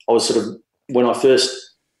was sort of, when I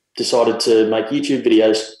first decided to make YouTube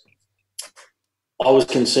videos, I was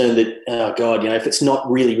concerned that, oh God, if it's not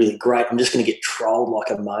really, really great, I'm just going to get trolled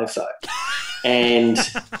like a mofo. And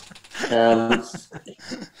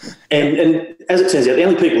and as it turns out, the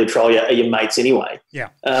only people who troll you are your mates anyway. Yeah.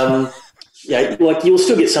 Like you'll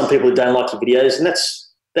still get some people who don't like your videos, and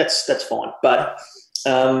that's fine. But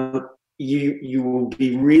you will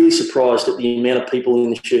be really surprised at the amount of people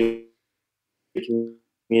in the shooting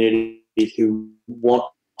community who want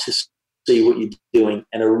to see what you're doing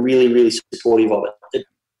and are really, really supportive of it. It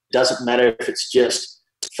doesn't matter if it's just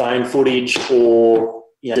phone footage or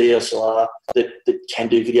DSLR that can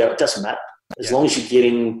do video. It doesn't matter. As long as you're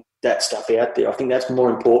getting that stuff out there, I think that's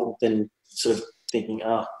more important than sort of thinking,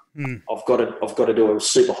 I've got to do a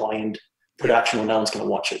super high-end production or no one's going to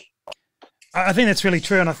watch it. I think that's really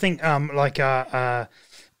true, and I think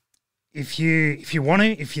if you want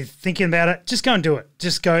to, if you're thinking about it, just go and do it.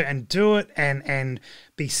 Just go and do it, and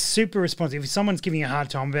be super responsive. If someone's giving you a hard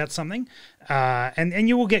time about something, and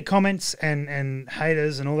you will get comments and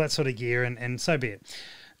haters and all that sort of gear, and so be it.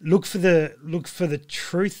 Look for the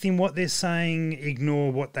truth in what they're saying.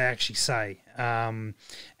 Ignore what they actually say.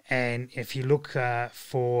 And if you look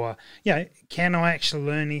for, can I actually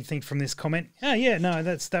learn anything from this comment? Oh, yeah, no,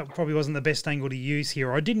 that probably wasn't the best angle to use here.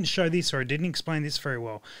 Or I didn't show this, or I didn't explain this very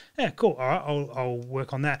well. Yeah, cool. All right, I'll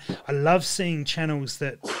work on that. I love seeing channels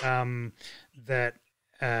that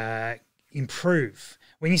improve.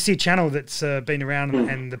 When you see a channel that's been around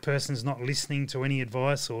and the person's not listening to any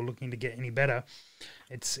advice or looking to get any better,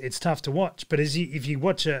 it's tough to watch. But if you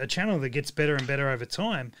watch a channel that gets better and better over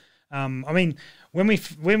time, I mean, when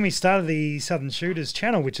we started the Southern Shooters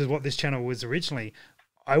channel, which is what this channel was originally,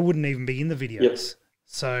 I wouldn't even be in the videos. Yep.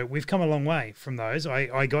 So we've come a long way from those.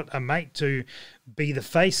 I got a mate to be the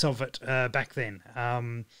face of it back then.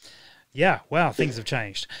 Wow, things have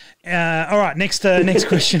changed. All right, next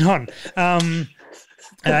question on.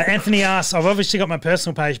 Anthony asks, I've obviously got my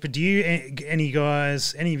personal page, but do you, any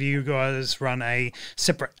of you guys run a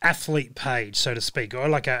separate athlete page, so to speak, or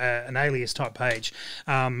like an alias type page?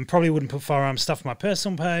 Probably wouldn't put firearm stuff on my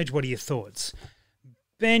personal page. What are your thoughts?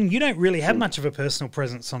 Ben, you don't really have much of a personal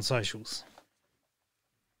presence on socials.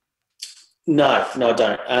 No, I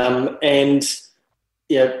don't. And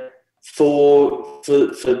for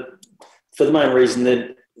the main reason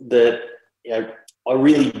that I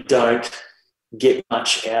really don't get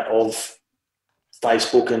much out of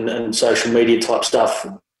Facebook and social media type stuff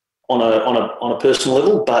on a personal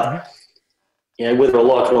level, but whether I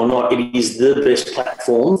like it or not, it is the best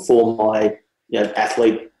platform for my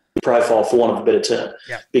athlete profile, for want of a better term.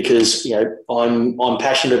 Because I'm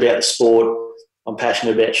passionate about the sport. I'm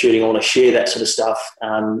passionate about shooting. I want to share that sort of stuff.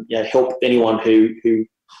 Help anyone who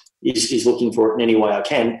is looking for it in any way I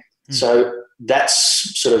can. So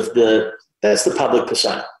that's sort of that's the public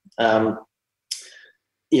persona.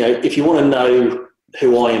 If you want to know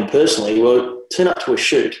who I am personally, well, turn up to a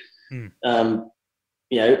shoot, and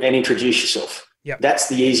introduce yourself. That's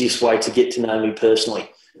the easiest way to get to know me personally.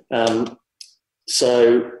 I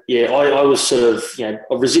was sort of,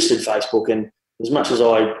 I've resisted Facebook, and as much as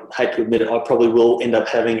I hate to admit it, I probably will end up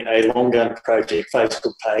having a Long Gun Project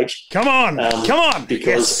Facebook page. Come on.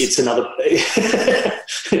 Because it's another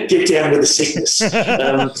get down with the sickness. I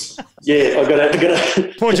got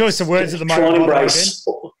to. Poor choice of words at the moment. Try and embrace.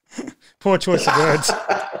 Poor choice of words.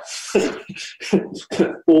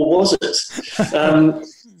 Or was it?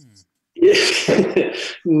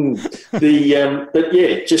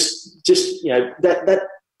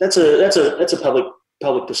 That's a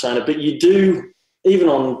public persona, but you do, even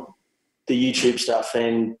on the YouTube stuff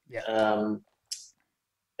and on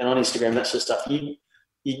Instagram, that sort of stuff, you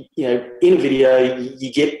in a video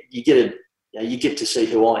you get to see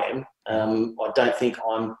who I am. I don't think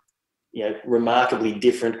I'm remarkably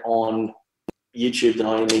different on YouTube than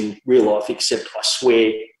I am in real life, except I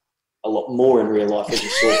swear a lot more in real life, as you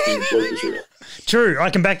saw from the bloopers reel. True, I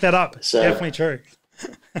can back that up. So, definitely true.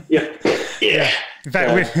 Yeah. In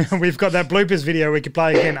fact, we've got that bloopers video we could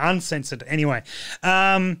play again, uncensored. Anyway,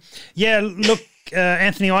 look,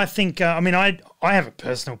 Anthony, I think, I have a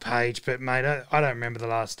personal page, but mate, I don't remember the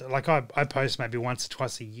last, like I post maybe once or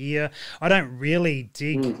twice a year. I don't really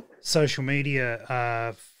dig social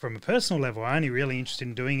media from a personal level. I'm only really interested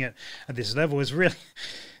in doing it at this level. It's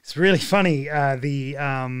really funny. I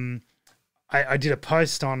did a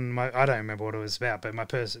post on I don't remember what it was about, but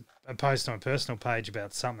a post on my personal page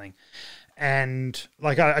about something. And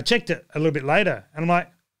like I checked it a little bit later and I'm like,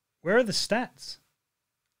 where are the stats?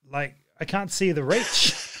 Like, I can't see the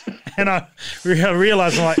reach. And I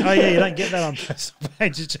realized, I'm like, oh yeah, you don't get that on personal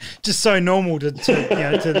page. It's just so normal to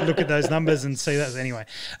look at those numbers and see that anyway.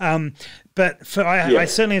 But I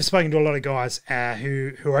certainly have spoken to a lot of guys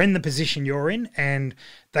who are in the position you're in, and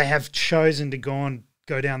they have chosen to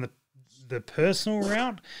go down the personal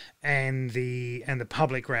route and the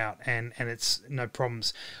public route, and it's no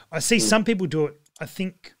problems. I see some people do it, I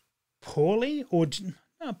think, poorly, or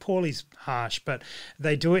poorly's harsh, but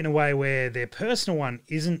they do it in a way where their personal one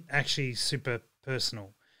isn't actually super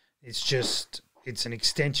personal. It's an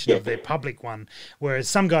extension of their public one, whereas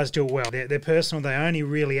some guys do it well. They're personal. They only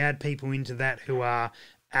really add people into that who are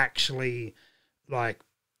actually like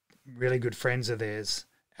really good friends of theirs,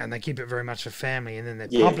 and they keep it very much a family. And then their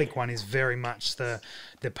public one is very much the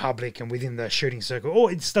public and within the shooting circle.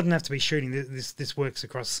 Or it doesn't have to be shooting. This works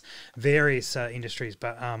across various industries,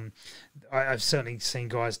 but I've certainly seen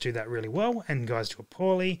guys do that really well, and guys do it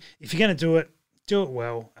poorly. If you're going to do it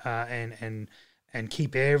well, and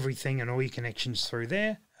keep everything and all your connections through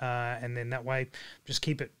there, and then that way just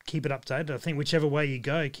keep it updated. I think whichever way you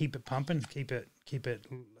go, keep it pumping, keep it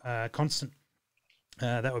constant.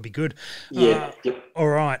 That would be good. All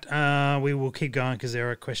right. We will keep going because there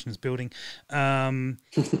are questions building. Ben,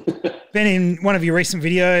 in one of your recent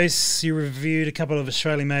videos, you reviewed a couple of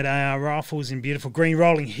Australian-made AR rifles in beautiful green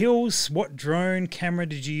rolling hills. What drone camera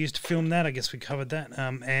did you use to film that? I guess we covered that.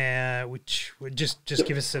 Which would just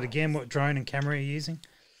give us it again. What drone and camera are you using?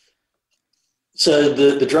 So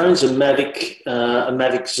the drone's a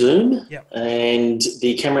Mavic Zoom, and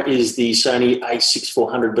the camera is the Sony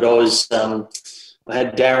A6400. But I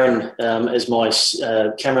had Darren as my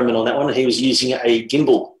cameraman on that one. He was using a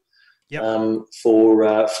gimbal for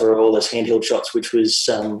all those handheld shots, which was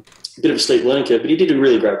a bit of a steep learning curve, but he did a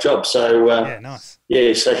really great job. So nice.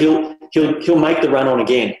 Yeah, so he'll make the run on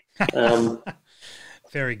again.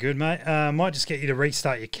 Very good, mate. Might just get you to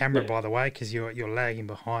restart your camera, by the way, because you're lagging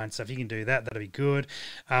behind. So if you can do that, that'll be good.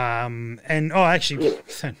 Actually,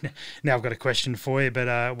 now I've got a question for you,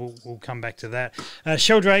 but we'll come back to that.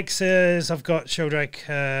 Sheldrake says, I've got Sheldrake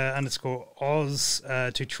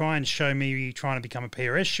 _Oz to try and show me trying to become a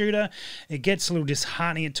PRS shooter. It gets a little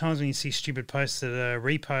disheartening at times when you see stupid posts that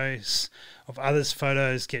reposts of others'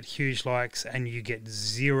 photos get huge likes and you get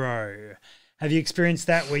zero. Have you experienced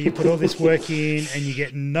that where you put all this work in and you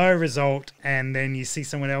get no result, and then you see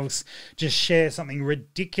someone else just share something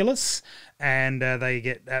ridiculous and they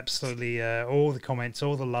get absolutely all the comments,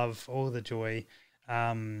 all the love, all the joy?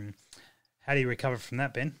 How do you recover from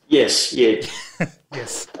that, Ben? Yes, yeah.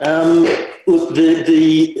 Yes. Look, I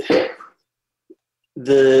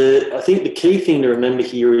think the key thing to remember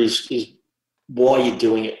here is why you're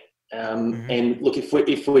doing it. And look,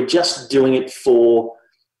 if we're just doing it for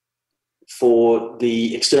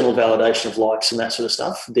the external validation of likes and that sort of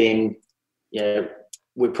stuff, then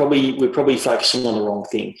we're probably focusing on the wrong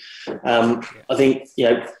thing. I think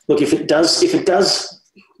look,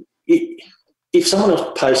 if someone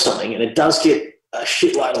else posts something and it does get a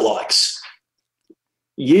shitload of likes,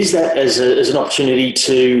 use that as an opportunity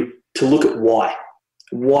to look at why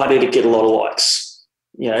did it get a lot of likes.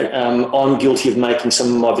 I'm guilty of making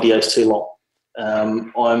some of my videos too long.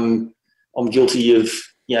 I'm guilty of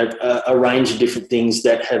a range of different things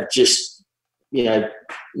that have just,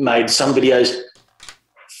 made some videos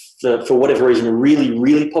for whatever reason really,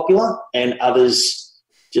 really popular, and others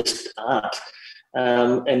just aren't.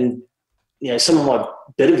 And some of my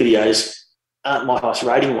better videos aren't my highest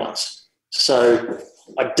rating ones. So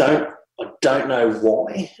I don't know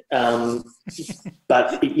why.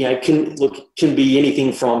 But it can be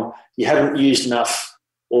anything from you haven't used enough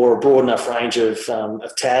or a broad enough range of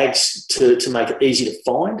tags to make it easy to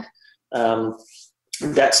find.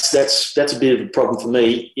 That's a bit of a problem for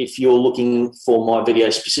me. If you're looking for my video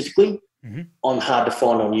specifically, I'm hard to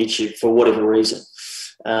find on YouTube for whatever reason.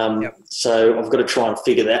 So I've got to try and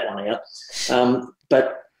figure that one out.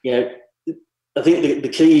 But I think the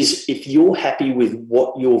key is, if you're happy with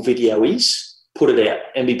what your video is, put it out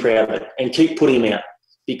and be proud of it and keep putting them out.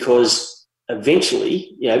 because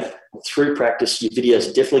eventually, through practice, your videos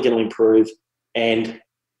are definitely going to improve. And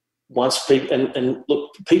once people, and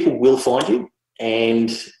look, people will find you,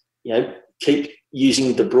 and, keep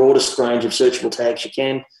using the broadest range of searchable tags you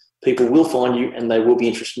can. People will find you, and they will be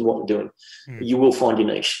interested in what you're doing. You will find your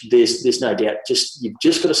niche. There's no doubt. You've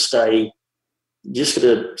just got to stay. You just got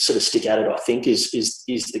to sort of stick at it, I think, is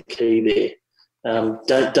the key there.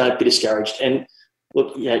 Don't be discouraged. And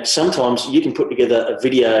look, sometimes you can put together a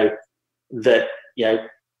video that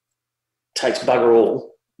takes bugger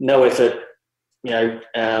all, no effort.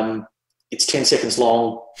 It's 10 seconds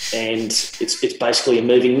long, and it's basically a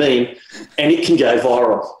moving meme, and it can go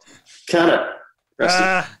viral, can't it,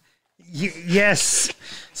 Rusty? Yes.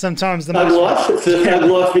 Sometimes the Thug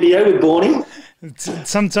Life video with Borny.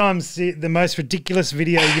 Sometimes the most ridiculous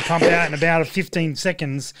video you pump out in about 15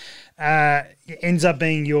 seconds ends up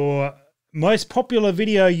being your most popular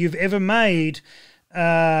video you've ever made,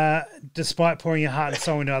 despite pouring your heart and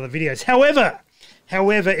soul into other videos. However,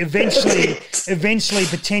 eventually,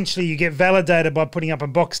 potentially, you get validated by putting up a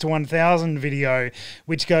Box to 1,000 video,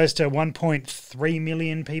 which goes to 1.3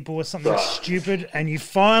 million people or something stupid, and you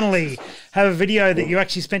finally have a video that you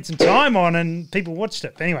actually spent some time on and people watched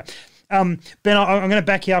it. But anyway, Ben, I'm going to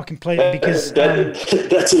back you up completely because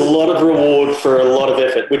that's a lot of reward for a lot of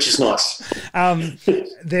effort, which is nice.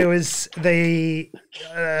 There was the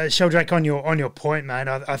Sheldrake on your point, mate.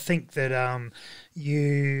 I think that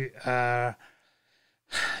you.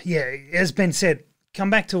 As Ben said, come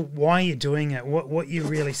back to why you're doing it, what you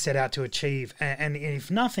really set out to achieve, and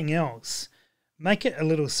if nothing else, make it a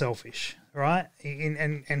little selfish, right?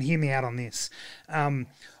 And hear me out on this.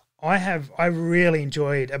 I really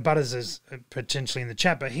enjoyed Butters as potentially in the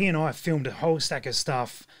chat, but he and I filmed a whole stack of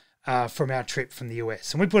stuff from our trip from the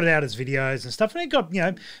US, and we put it out as videos and stuff, and it got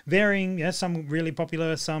varying, some really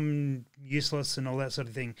popular, some useless, and all that sort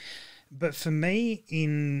of thing. But for me,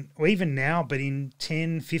 even now, but in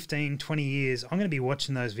 10, 15, 20 years, I'm going to be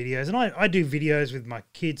watching those videos. And I do videos with my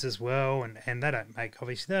kids as well, and they don't make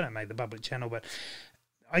the public channel, but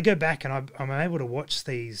I go back and I'm able to watch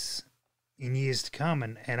these in years to come,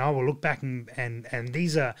 and I will look back and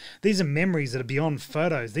these are memories that are beyond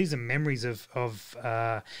photos. These are memories of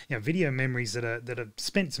video memories that are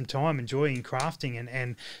spent some time enjoying crafting,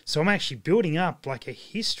 and so I'm actually building up like a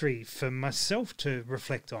history for myself to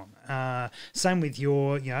reflect on. Same with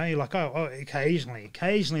your, occasionally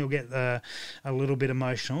you'll get a little bit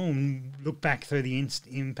emotional and look back through the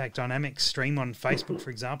Impact Dynamics stream on Facebook, for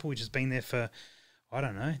example, which has been there for, I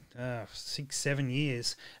don't know, 6, 7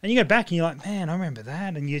 years, and you go back and you're like, man, I remember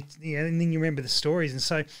that, and and then you remember the stories. And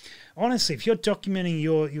so, honestly, if you're documenting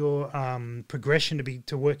your progression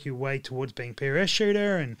to work your way towards being PRS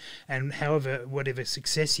shooter and whatever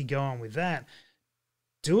success you go on with that,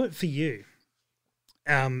 do it for you.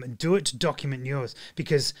 Do it to document yours,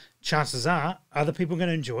 because chances are other people are going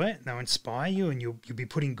to enjoy it. They'll inspire you, and you'll be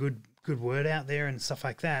putting good word out there and stuff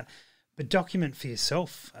like that. But document for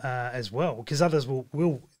yourself as well, because others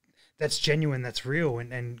will that's genuine, that's real,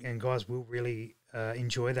 and guys will really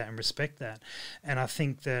enjoy that and respect that. And I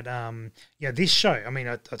think that this show, I mean,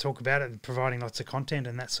 I talk about it, providing lots of content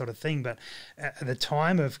and that sort of thing, but at the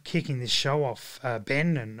time of kicking this show off,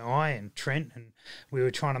 Ben and I and Trent, and we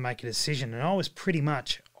were trying to make a decision, and I was pretty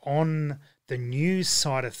much on the news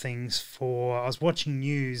side of things. I was watching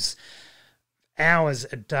news hours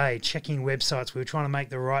a day, checking websites. We were trying to make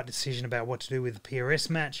the right decision about what to do with the PRS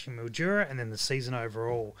match in Mildura and then the season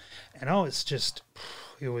overall. And I was just,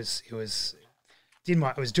 it was doing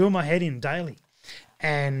my head in daily.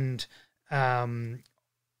 And I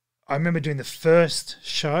remember doing the first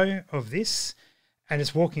show of this and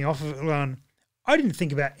just walking off of it going, I didn't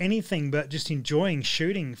think about anything but just enjoying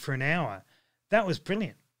shooting for an hour. That was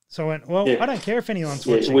brilliant. So I went, I don't care if anyone's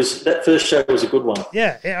watching. That first show was a good one.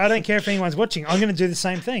 Yeah, I don't care if anyone's watching. I'm going to do the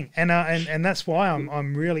same thing, and that's why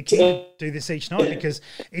I'm really keen to do this each night, because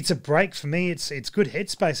it's a break for me. It's good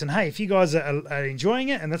headspace, and hey, if you guys are enjoying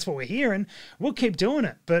it, and that's what we're hearing, we'll keep doing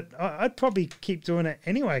it. But I'd probably keep doing it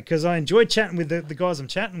anyway, because I enjoy chatting with the guys I'm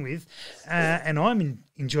chatting with, and I'm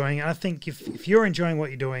enjoying it. I think if you're enjoying what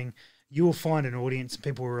you're doing, you will find an audience, and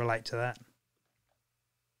people will relate to that.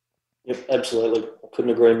 Yep, absolutely. I couldn't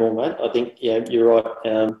agree more, mate. I think, you're right.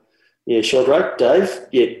 Sheldrake, Dave,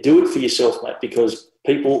 do it for yourself, mate, because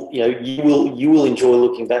people, you will enjoy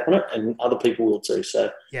looking back on it, and other people will too.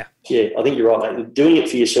 So, I think you're right, mate. Doing it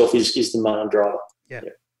for yourself is the main driver. Yeah,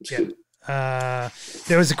 it's good.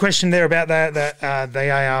 There was a question there about the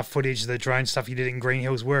AR footage, the drone stuff you did in Green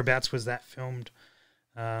Hills. Whereabouts was that filmed?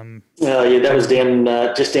 That was down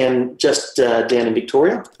in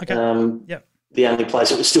Victoria. Okay. the only place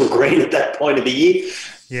that was still green at that point of the year.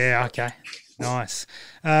 Yeah, okay. Nice.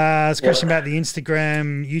 There's a question about the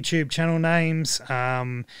Instagram, YouTube channel names.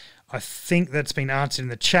 I think that's been answered in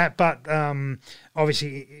the chat, but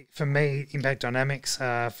obviously for me, Impact Dynamics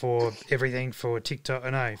for everything, for TikTok,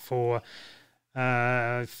 for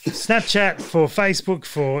Snapchat, for Facebook,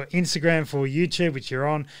 for Instagram, for YouTube, which you're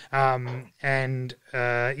on, and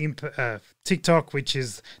TikTok, which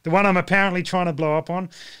is the one I'm apparently trying to blow up on,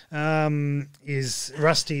 is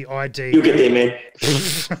Rusty ID. You'll get there, man.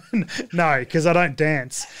 No, because I don't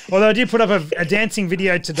dance. Although I did put up a dancing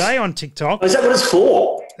video today on TikTok. Oh, is that what it's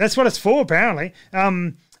for? That's what it's for, apparently.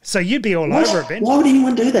 So you'd be all over it, Ben. Why would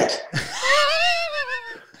anyone do that?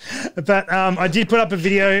 But I did put up a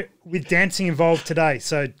video with dancing involved today,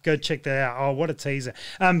 so go check that out. Oh, what a teaser.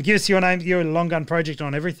 Give us your name. You're a Long Gun Project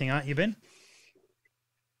on everything, aren't you, Ben?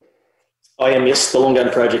 I am, yes, the Long Gun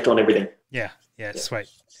Project on everything. Yeah, sweet.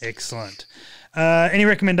 Excellent. Any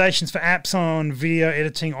recommendations for apps on video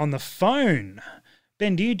editing on the phone?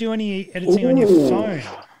 Ben, do you do any editing on your phone?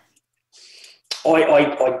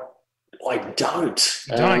 I don't.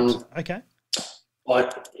 You don't? Okay. I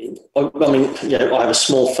mean, I have a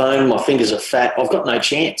small phone. My fingers are fat. I've got no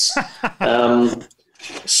chance.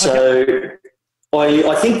 So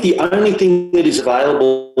I think the only thing that is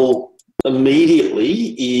available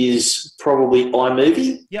immediately is probably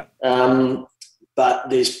iMovie. Yep. But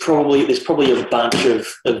there's probably a bunch of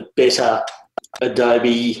better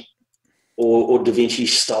Adobe or DaVinci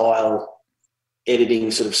style editing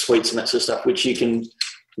sort of suites and that sort of stuff, which you can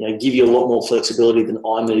give you a lot more flexibility than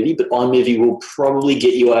iMovie, but iMovie will probably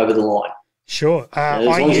get you over the line. Sure. As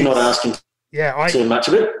long as you're not asking too much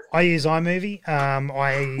of it. I use iMovie.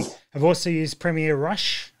 I have also used Premiere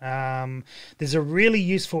Rush. There's a really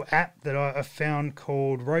useful app that I found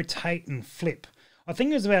called Rotate and Flip. I think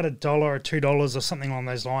it was about $1 or $2 or something along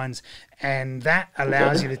those lines, and that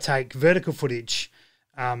allows you to take vertical footage,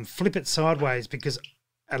 flip it sideways, because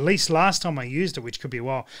at least last time I used it, which could be a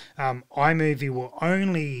while, iMovie will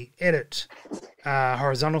only edit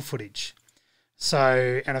horizontal footage.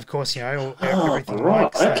 So, and of course, everything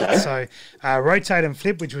likes that. So, Rotate and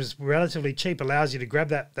Flip, which was relatively cheap, allows you to grab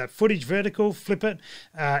that footage vertical, flip it,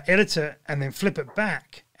 edit it, and then flip it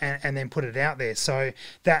back and then put it out there. So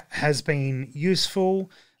that has been useful.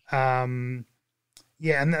 And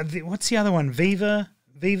what's the other one? Viva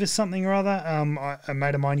something or other. A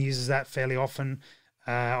mate of mine uses that fairly often.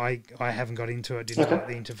 I haven't got into it, didn't like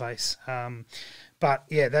the interface. But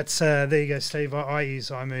yeah, that's there you go, Steve. I use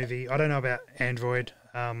iMovie. I don't know about Android.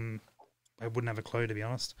 I wouldn't have a clue, to be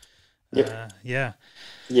honest. Yep. Yeah.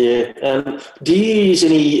 Do you use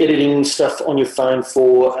any editing stuff on your phone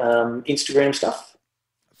for Instagram stuff?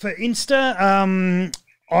 For Insta,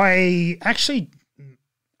 I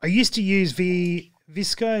used to use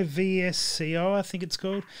Visco, VSCO, I think it's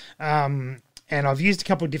called. And I've used a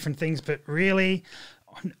couple of different things, but really,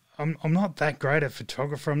 I'm not that great at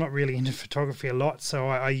photography. I'm not really into photography a lot, so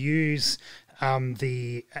I use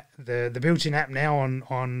the built-in app now on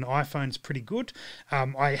iPhone's pretty good.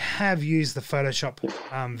 I have used the Photoshop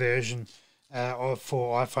version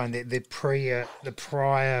for iPhone, the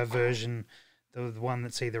prior version, the one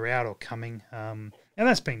that's either out or coming, and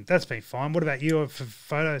that's been fine. What about you for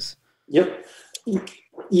photos? Yep.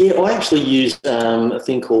 Yeah, I actually used a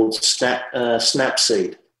thing called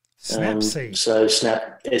Snapseed. Snapseed. So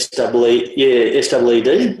Snap,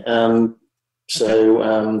 S-E-E-D.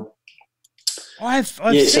 I've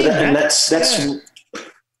seen that. And that's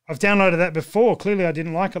I've downloaded that before. Clearly, I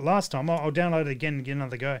didn't like it last time. I'll download it again and give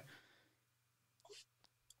another go.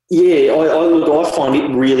 Yeah, I find it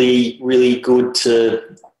really, really good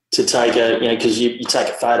to take because you take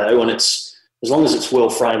a photo and it's, as long as it's well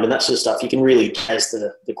framed and that sort of stuff, you can really jazz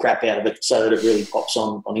the crap out of it so that it really pops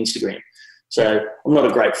on Instagram. So I'm not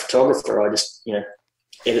a great photographer. I just,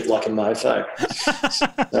 edit like a mofo.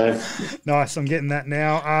 Nice. I'm getting that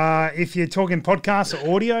now. If you're talking podcasts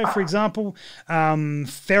or audio, for example,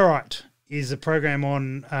 Ferrite is a program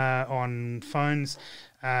on phones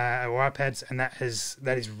or iPads, and that is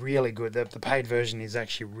really good. The paid version is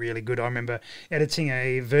actually really good. I remember editing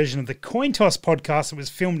a version of the Coin Toss podcast that was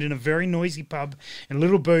filmed in a very noisy pub in a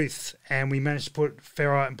little booth, and we managed to put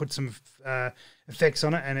Ferrite and put some effects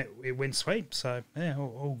on it, and it went sweet. So yeah,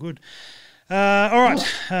 all good. All right.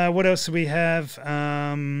 What else do we have?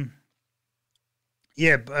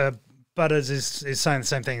 Butters is saying the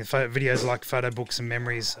same thing. Videos like photo books and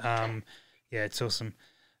memories. It's awesome.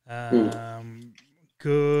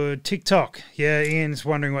 Good. TikTok. Yeah, Ian's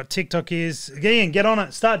wondering what TikTok is. Ian, get on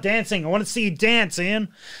it. Start dancing. I want to see you dance, Ian.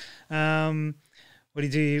 What do you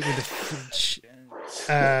do with the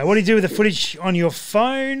What do you do with the footage on your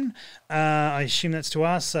phone? I assume that's to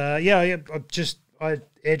us. Yeah, I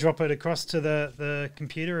airdrop it across to the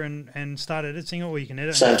computer and start editing it, or you can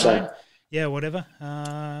edit. Same. Yeah, whatever.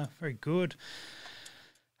 Very good.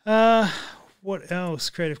 What else?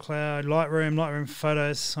 Creative Cloud, Lightroom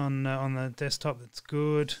Photos on the desktop. That's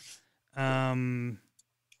good.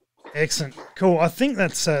 Excellent, cool. I think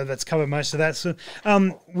that's covered most of that. So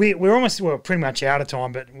we're almost pretty much out of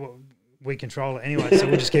time, but we control it anyway, so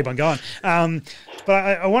we'll just keep on going. But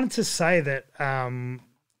I wanted to say that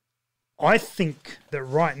I think that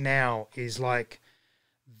right now is like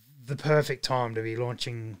the perfect time to be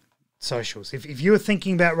launching socials. If you were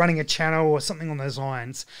thinking about running a channel or something on those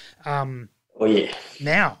lines,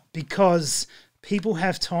 now, because people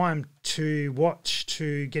have time to watch,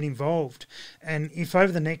 to get involved. And if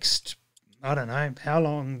over the next, I don't know how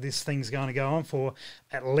long this thing's going to go on for,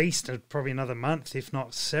 at least probably another month, if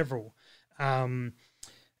not several,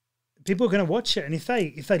 people are going to watch it. And if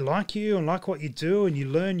they like you and like what you do and you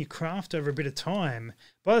learn your craft over a bit of time,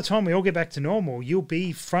 by the time we all get back to normal, you'll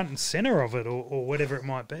be front and center of it, or whatever it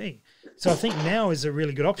might be. So I think now is a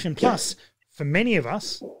really good option. Plus, for many of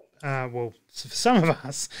us, for some of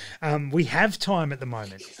us, we have time at the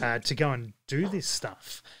moment to go and do this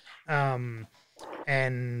stuff. And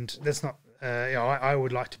that's not, I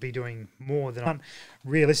would like to be doing more than I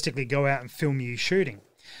realistically go out and film you shooting.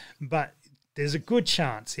 But there's a good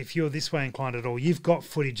chance, if you're this way inclined at all, you've got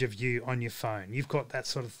footage of you on your phone. You've got that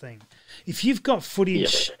sort of thing. If you've got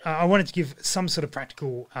footage, I wanted to give some sort of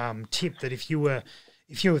practical tip that if you were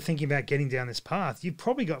thinking about getting down this path, you've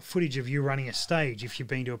probably got footage of you running a stage if you've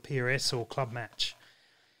been to a PRS or club match.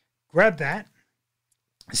 Grab that,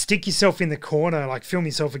 stick yourself in the corner, like film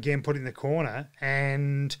yourself again, put it in the corner,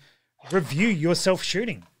 and review yourself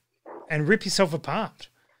shooting and rip yourself apart.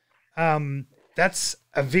 That's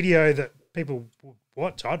a video that people would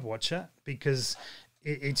watch. I'd watch it because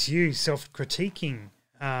it's you self-critiquing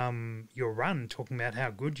your run, talking about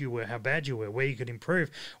how good you were, how bad you were, where you could improve,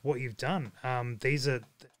 what you've done.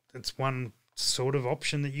 It's one sort of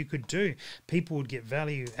option that you could do. People would get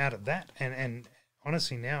value out of that, and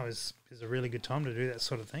honestly, now is a really good time to do that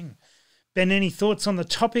sort of thing. Ben, any thoughts on the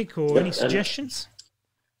topic or any suggestions?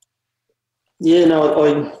 Yeah,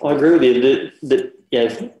 no, I agree with you that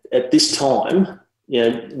at this time,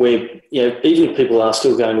 where even if people are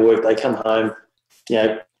still going to work, they come home,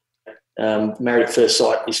 Married at First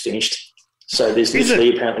Sight is finished. So there's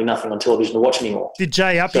literally apparently nothing on television to watch anymore. Did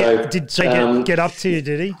Jay get up to you,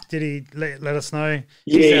 did he? Did he let us know?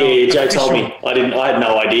 Yeah, Jay told me. I had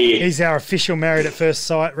no idea. He's our official Married at First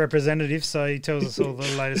Sight representative, so he tells us all the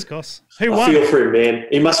latest goss. Who won? I feel for him, man.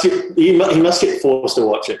 He must get forced to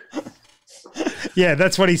watch it. Yeah,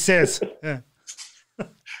 that's what he says. Yeah.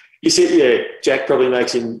 You said, Jack probably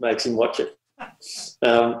makes him watch it.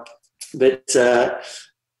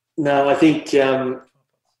 No, I think,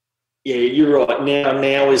 you're right.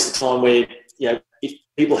 Now is the time where, if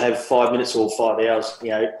people have 5 minutes or 5 hours,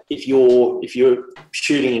 if you're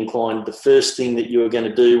shooting inclined, the first thing that you're going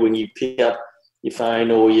to do when you pick up your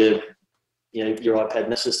phone or your iPad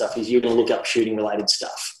and that sort of stuff is you're going to look up shooting related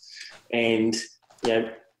stuff. And,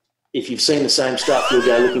 if you've seen the same stuff, you'll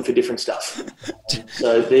go looking for different stuff.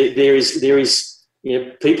 So there is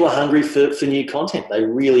people are hungry for new content. They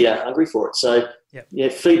really are hungry for it. So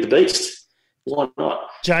feed the beast. Why not?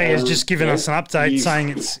 Jay has just given us an update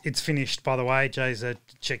saying it's finished. By the way, Jay's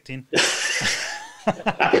checked in. Great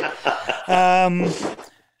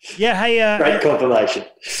confirmation.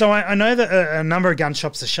 So I know that a number of gun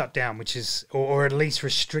shops are shut down, which is or at least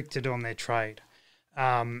restricted on their trade,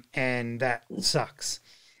 and that sucks.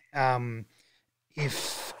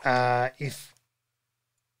 If I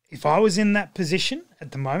was in that position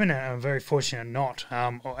at the moment, and I'm very fortunate not,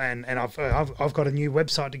 and I've got a new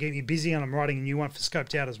website to keep me busy, and I'm writing a new one for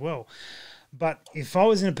Scoped Out as well. But if I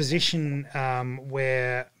was in a position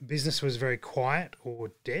where business was very quiet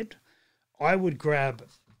or dead, I would grab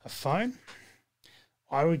a phone.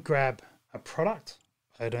 I would grab a product.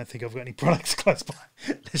 I don't think I've got any products close by.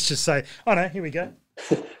 Let's just say, oh no, here we go.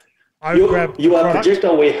 You are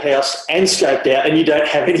Projectile Warehouse and Scoped Out, and you don't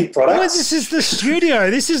have any products. Well, this is the studio.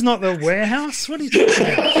 This is not the warehouse. What are you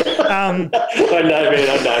talking about? I know, man.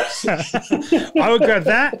 I know. I would grab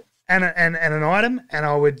that and an item, and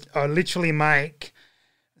I would literally make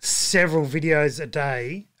several videos a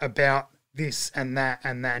day about this and that,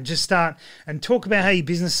 and just start and talk about how your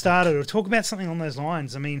business started, or talk about something on those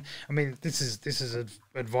lines. I mean, this is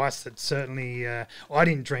advice that certainly I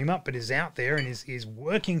didn't dream up, but is out there and is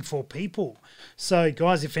working for people. So,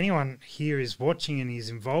 guys, if anyone here is watching and is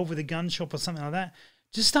involved with a gun shop or something like that,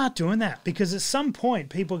 just start doing that, because at some point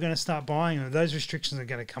people are going to start buying them. Those restrictions are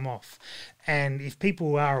going to come off. And if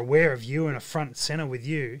people are aware of you and are front and center with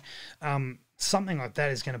you, something like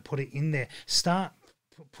that is going to put it in there. Start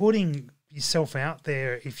putting yourself out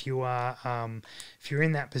there if you are, if you're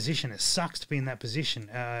in that position. It sucks to be in that position.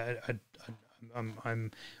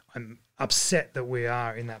 I'm upset that we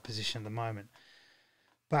are in that position at the moment.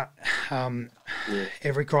 But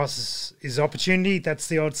every crisis is opportunity. That's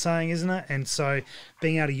the old saying, isn't it? And so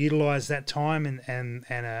being able to utilise that time and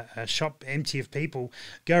a shop empty of people,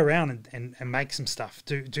 go around and make some stuff,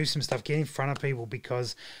 do some stuff, get in front of people,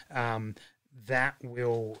 because that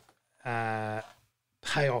will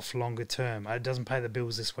pay off longer term. It doesn't pay the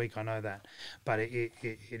bills this week, I know that, but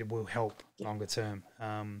it will help longer term.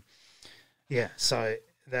 So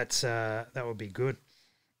that's that would be good.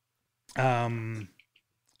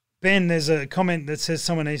 Ben, there's a comment that says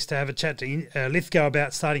someone needs to have a chat to Lithgow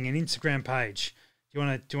about starting an Instagram page. Do you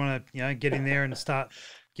want to get in there and start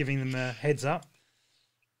giving them a heads up?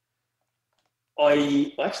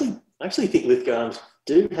 I actually think Lithgow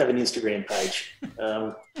do have an Instagram page.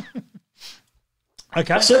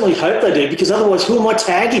 Okay. I certainly hope they do, because otherwise, who am I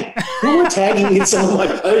tagging? Who am I tagging in some of my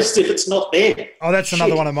posts if it's not there? Oh, that's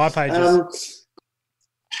another one of my pages.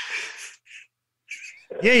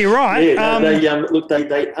 Yeah, you're right. Yeah,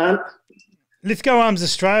 they aren't. Lithgow Arms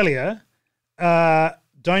Australia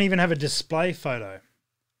don't even have a display photo,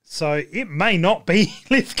 so it may not be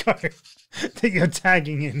Lithgow that you're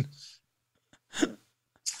tagging in.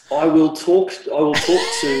 I will talk to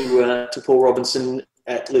Paul Robinson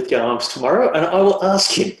at Lithgow Arms tomorrow, and I will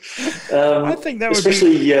ask him. I think that would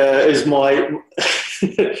especially as my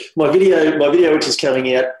my video, which is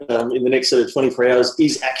coming out in the next sort of 24 hours,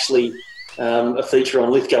 is actually a feature on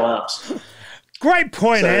Lithgow Arms. Great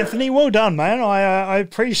point, Anthony. Well done, man. I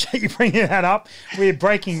appreciate you bringing that up. We're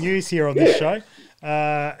breaking news here on this show.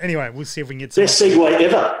 Anyway, we'll see if we can get some. Best segue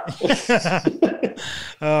ever.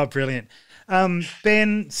 Oh, brilliant.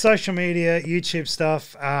 Ben, social media, YouTube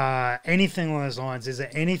stuff, anything along those lines. Is there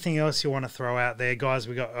anything else you want to throw out there, guys?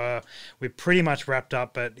 We're pretty much wrapped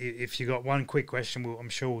up, but if you got one quick question, I'm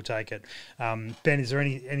sure we'll take it. Ben, is there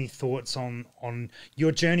any thoughts on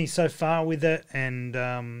your journey so far with it, and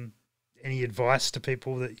any advice to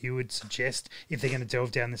people that you would suggest if they're going to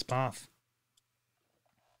delve down this path?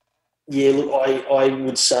 Yeah, look, I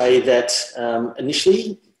would say that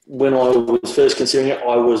initially, when I was first considering it,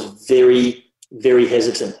 I was very, very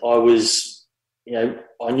hesitant. I was,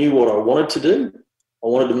 I knew what I wanted to do. I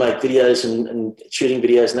wanted to make videos and shooting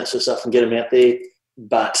videos and that sort of stuff and get them out there.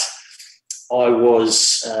 But I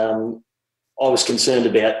was concerned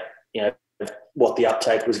about, what the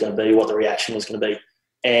uptake was going to be, what the reaction was going to be.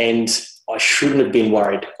 And I shouldn't have been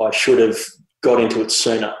worried. I should have got into it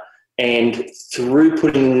sooner. And through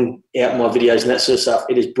putting out my videos and that sort of stuff,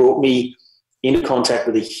 it has brought me into contact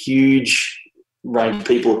with a huge range of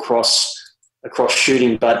people across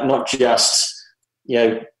shooting, but not just,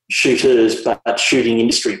 shooters, but shooting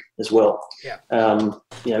industry as well. Yeah.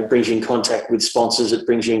 It brings you in contact with sponsors. It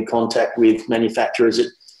brings you in contact with manufacturers.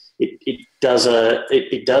 It does,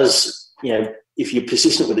 if you're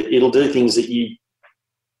persistent with it, it'll do things that you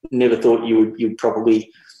never thought you'd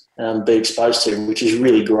probably be exposed to, which is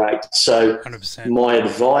really great. So 100%. My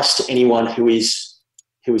advice to anyone who is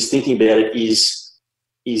thinking about it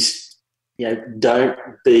is don't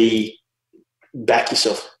back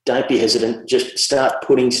yourself. Don't be hesitant. Just start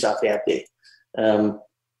putting stuff out there.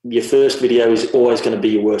 Your first video is always going to be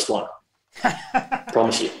your worst one. I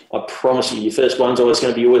promise you, your first one's always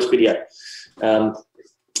going to be your worst video.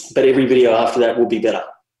 But every video after that will be better.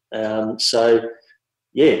 That's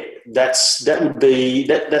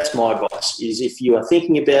my advice, is if you are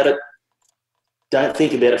thinking about it, don't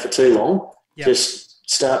think about it for too long. Yep. Just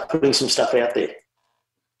start putting some stuff out there.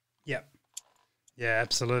 Yep. Yeah,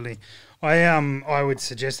 absolutely. I would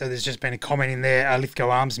suggest that there's just been a comment in there. Lithgow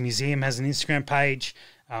Arms Museum has an Instagram page.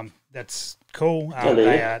 That's cool.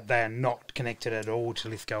 They are not connected at all to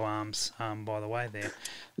Lithgow Arms. By the way, they're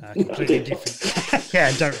completely different.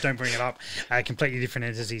 Yeah, don't bring it up. Completely different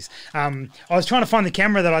entities. I was trying to find the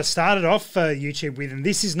camera that I started off YouTube with, and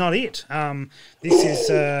this is not it. This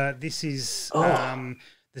is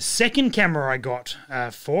the second camera I got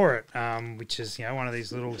for it, which is one of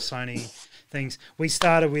these little Sony things. We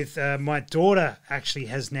started with my daughter actually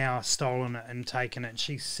has now stolen it and taken it.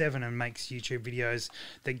 She's 7 and makes YouTube videos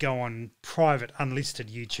that go on private, unlisted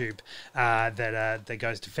YouTube that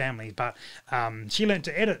goes to family. But she learned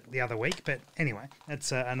to edit the other week. But anyway,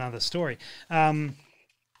 that's another story.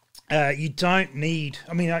 You don't need.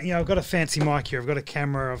 I mean, I've got a fancy mic here. I've got a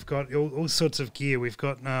camera. I've got all sorts of gear. We've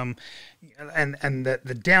got and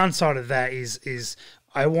the downside of that is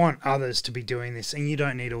I want others to be doing this, and you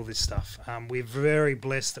don't need all this stuff. We're very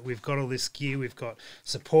blessed that we've got all this gear. We've got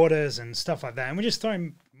supporters and stuff like that, and we're just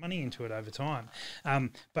throwing money into it over time.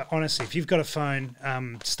 But honestly, if you've got a phone,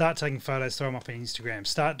 start taking photos, throw them up on Instagram.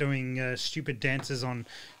 Start doing stupid dances on.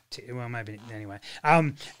 Well, maybe anyway.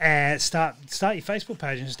 Start your Facebook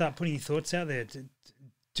page and start putting your thoughts out there.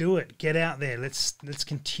 Do it. Get out there. Let's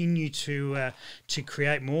continue to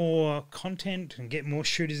create more content and get more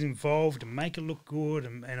shooters involved and make it look good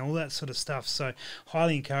and all that sort of stuff. So,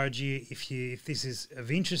 highly encourage you if this is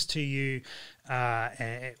of interest to you,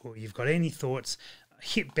 or you've got any thoughts,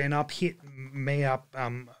 hit Ben up, hit me up.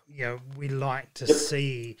 We like to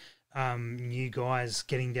see new guys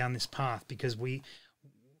getting down this path because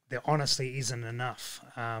there honestly isn't enough.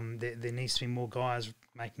 There needs to be more guys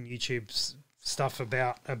making YouTube stuff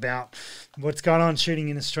about what's going on shooting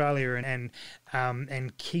in Australia and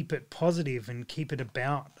keep it positive and keep it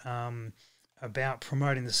about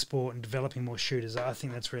promoting the sport and developing more shooters. I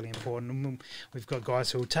think that's really important. And we've got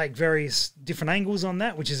guys who will take various different angles on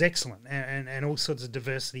that, which is excellent, and all sorts of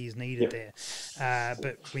diversity is needed there.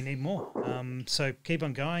 But we need more. So keep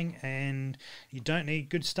on going, and you don't need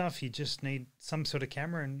good stuff. You just need some sort of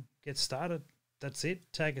camera and get started. That's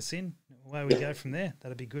it. Tag us in. Away we go from there.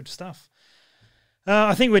 That'll be good stuff.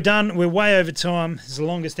 I think we're done. We're way over time. This is the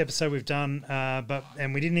longest episode we've done,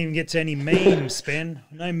 and we didn't even get to any memes, Ben.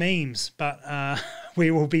 No memes, but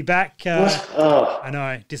we will be back. I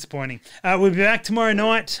know, disappointing. We'll be back tomorrow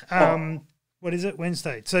night. What is it?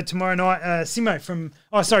 Wednesday. So tomorrow night, Simo from...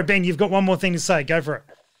 Oh, sorry, Ben, you've got one more thing to say. Go for it.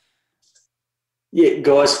 Yeah,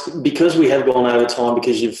 guys, because we have gone over time,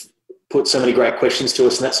 because you've put so many great questions to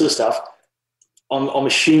us and that sort of stuff, I'm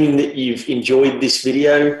assuming that you've enjoyed this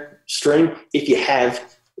video stream. If you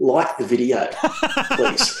have, like the video,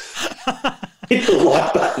 please. Hit the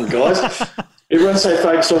like button, guys. Everyone's so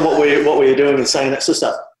focused on what we're doing and saying that sort of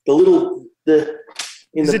stuff.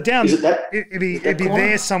 Is it down? It'd be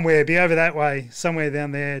there somewhere. It'd be over that way, somewhere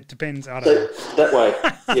down there. Depends. I don't know. That way.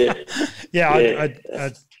 Yeah. I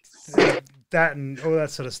that and all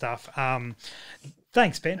that sort of stuff.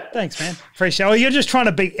 Thanks, Ben. Thanks, man. Appreciate it. Oh, you're just trying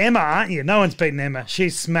to beat Emma, aren't you? No one's beaten Emma.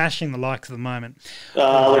 She's smashing the likes at the moment. Look,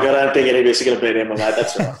 I don't think any of us are going to beat Emma, mate.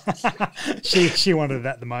 That's right. She wanted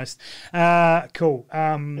that the most. Cool.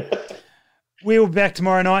 We will be back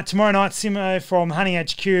tomorrow night. Tomorrow night, Simo from Honey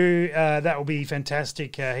HQ. That will be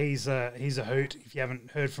fantastic. He's a hoot. If you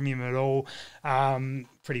haven't heard from him at all,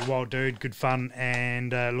 pretty wild dude, good fun,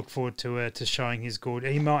 and look forward to showing his good.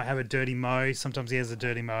 He might have a dirty mo. Sometimes he has a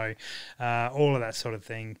dirty mo. All of that sort of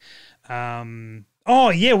thing.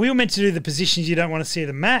 Oh yeah, we were meant to do the positions you don't want to see at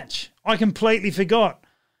a match. I completely forgot.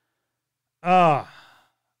 Okay.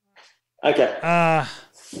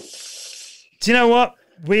 Do you know what?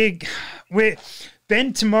 We're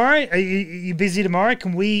Ben, tomorrow, are you busy tomorrow?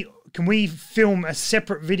 Can we film a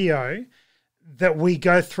separate video that we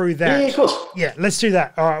go through that? Yeah, of course. Yeah, let's do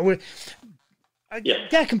that. All right.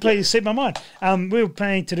 That completely slipped my mind. We were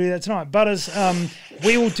planning to do that tonight. Butters,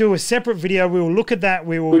 we will do a separate video. We will look at that.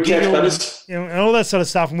 We will get and all that sort of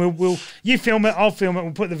stuff. And we'll you film it, I'll film it.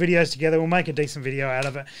 We'll put the videos together. We'll make a decent video out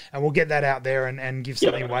of it, and we'll get that out there and give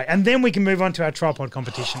something away. And then we can move on to our tripod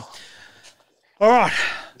competition. All right.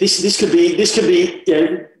 This could be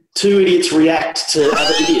two idiots react to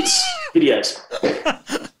other idiots videos.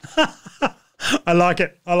 I like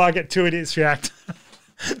it. Two idiots react.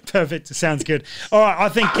 Perfect. Sounds good. All right. I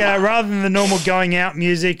think rather than the normal going out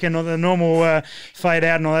music and the normal fade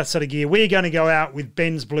out and all that sort of gear, we're going to go out with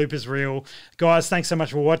Ben's bloopers reel. Guys, thanks so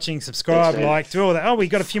much for watching. Subscribe, like, do all that. Oh, we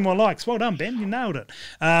got a few more likes. Well done, Ben. You nailed it.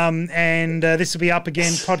 And this will be up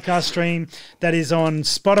again, podcast stream that is on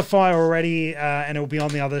Spotify already, and it will be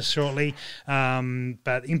on the others shortly.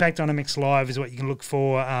 But Impact Dynamics Live is what you can look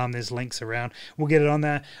for. There's links around. We'll get it on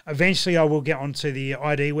there. Eventually, I will get onto the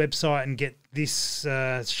ID website and get this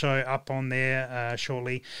show up on there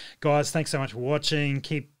shortly. Guys, thanks so much for watching.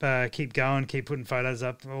 Keep going, keep putting photos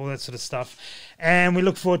up, all that sort of stuff. And we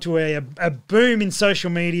look forward to a boom in social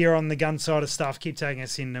media on the gun side of stuff. Keep tagging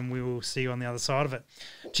us in and we will see you on the other side of it.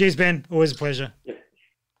 Cheers, Ben. Always a pleasure. Yep.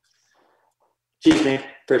 Cheers, man.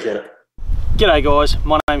 Appreciate it. G'day, guys.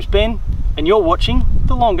 My name's Ben and you're watching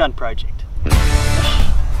The Long Gun Project.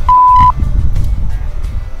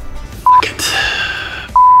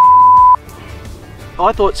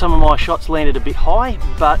 I thought some of my shots landed a bit high,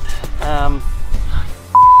 but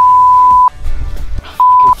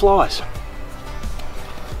flies.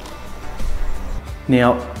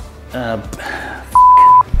 Now,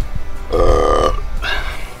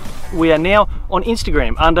 we are now on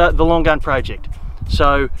Instagram under the Long Gun Project.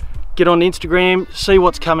 So get on Instagram, see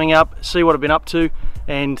what's coming up, see what I've been up to,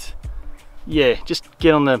 and yeah, just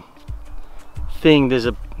get on the thing. There's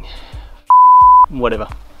a whatever.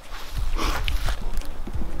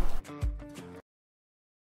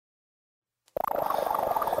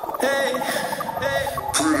 Hey, hey,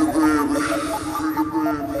 pretty baby, pretty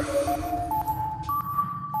baby.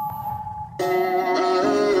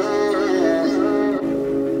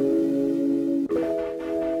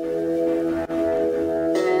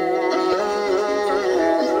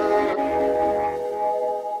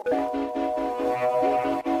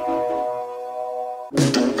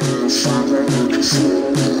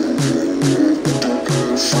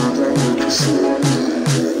 Find out what you see.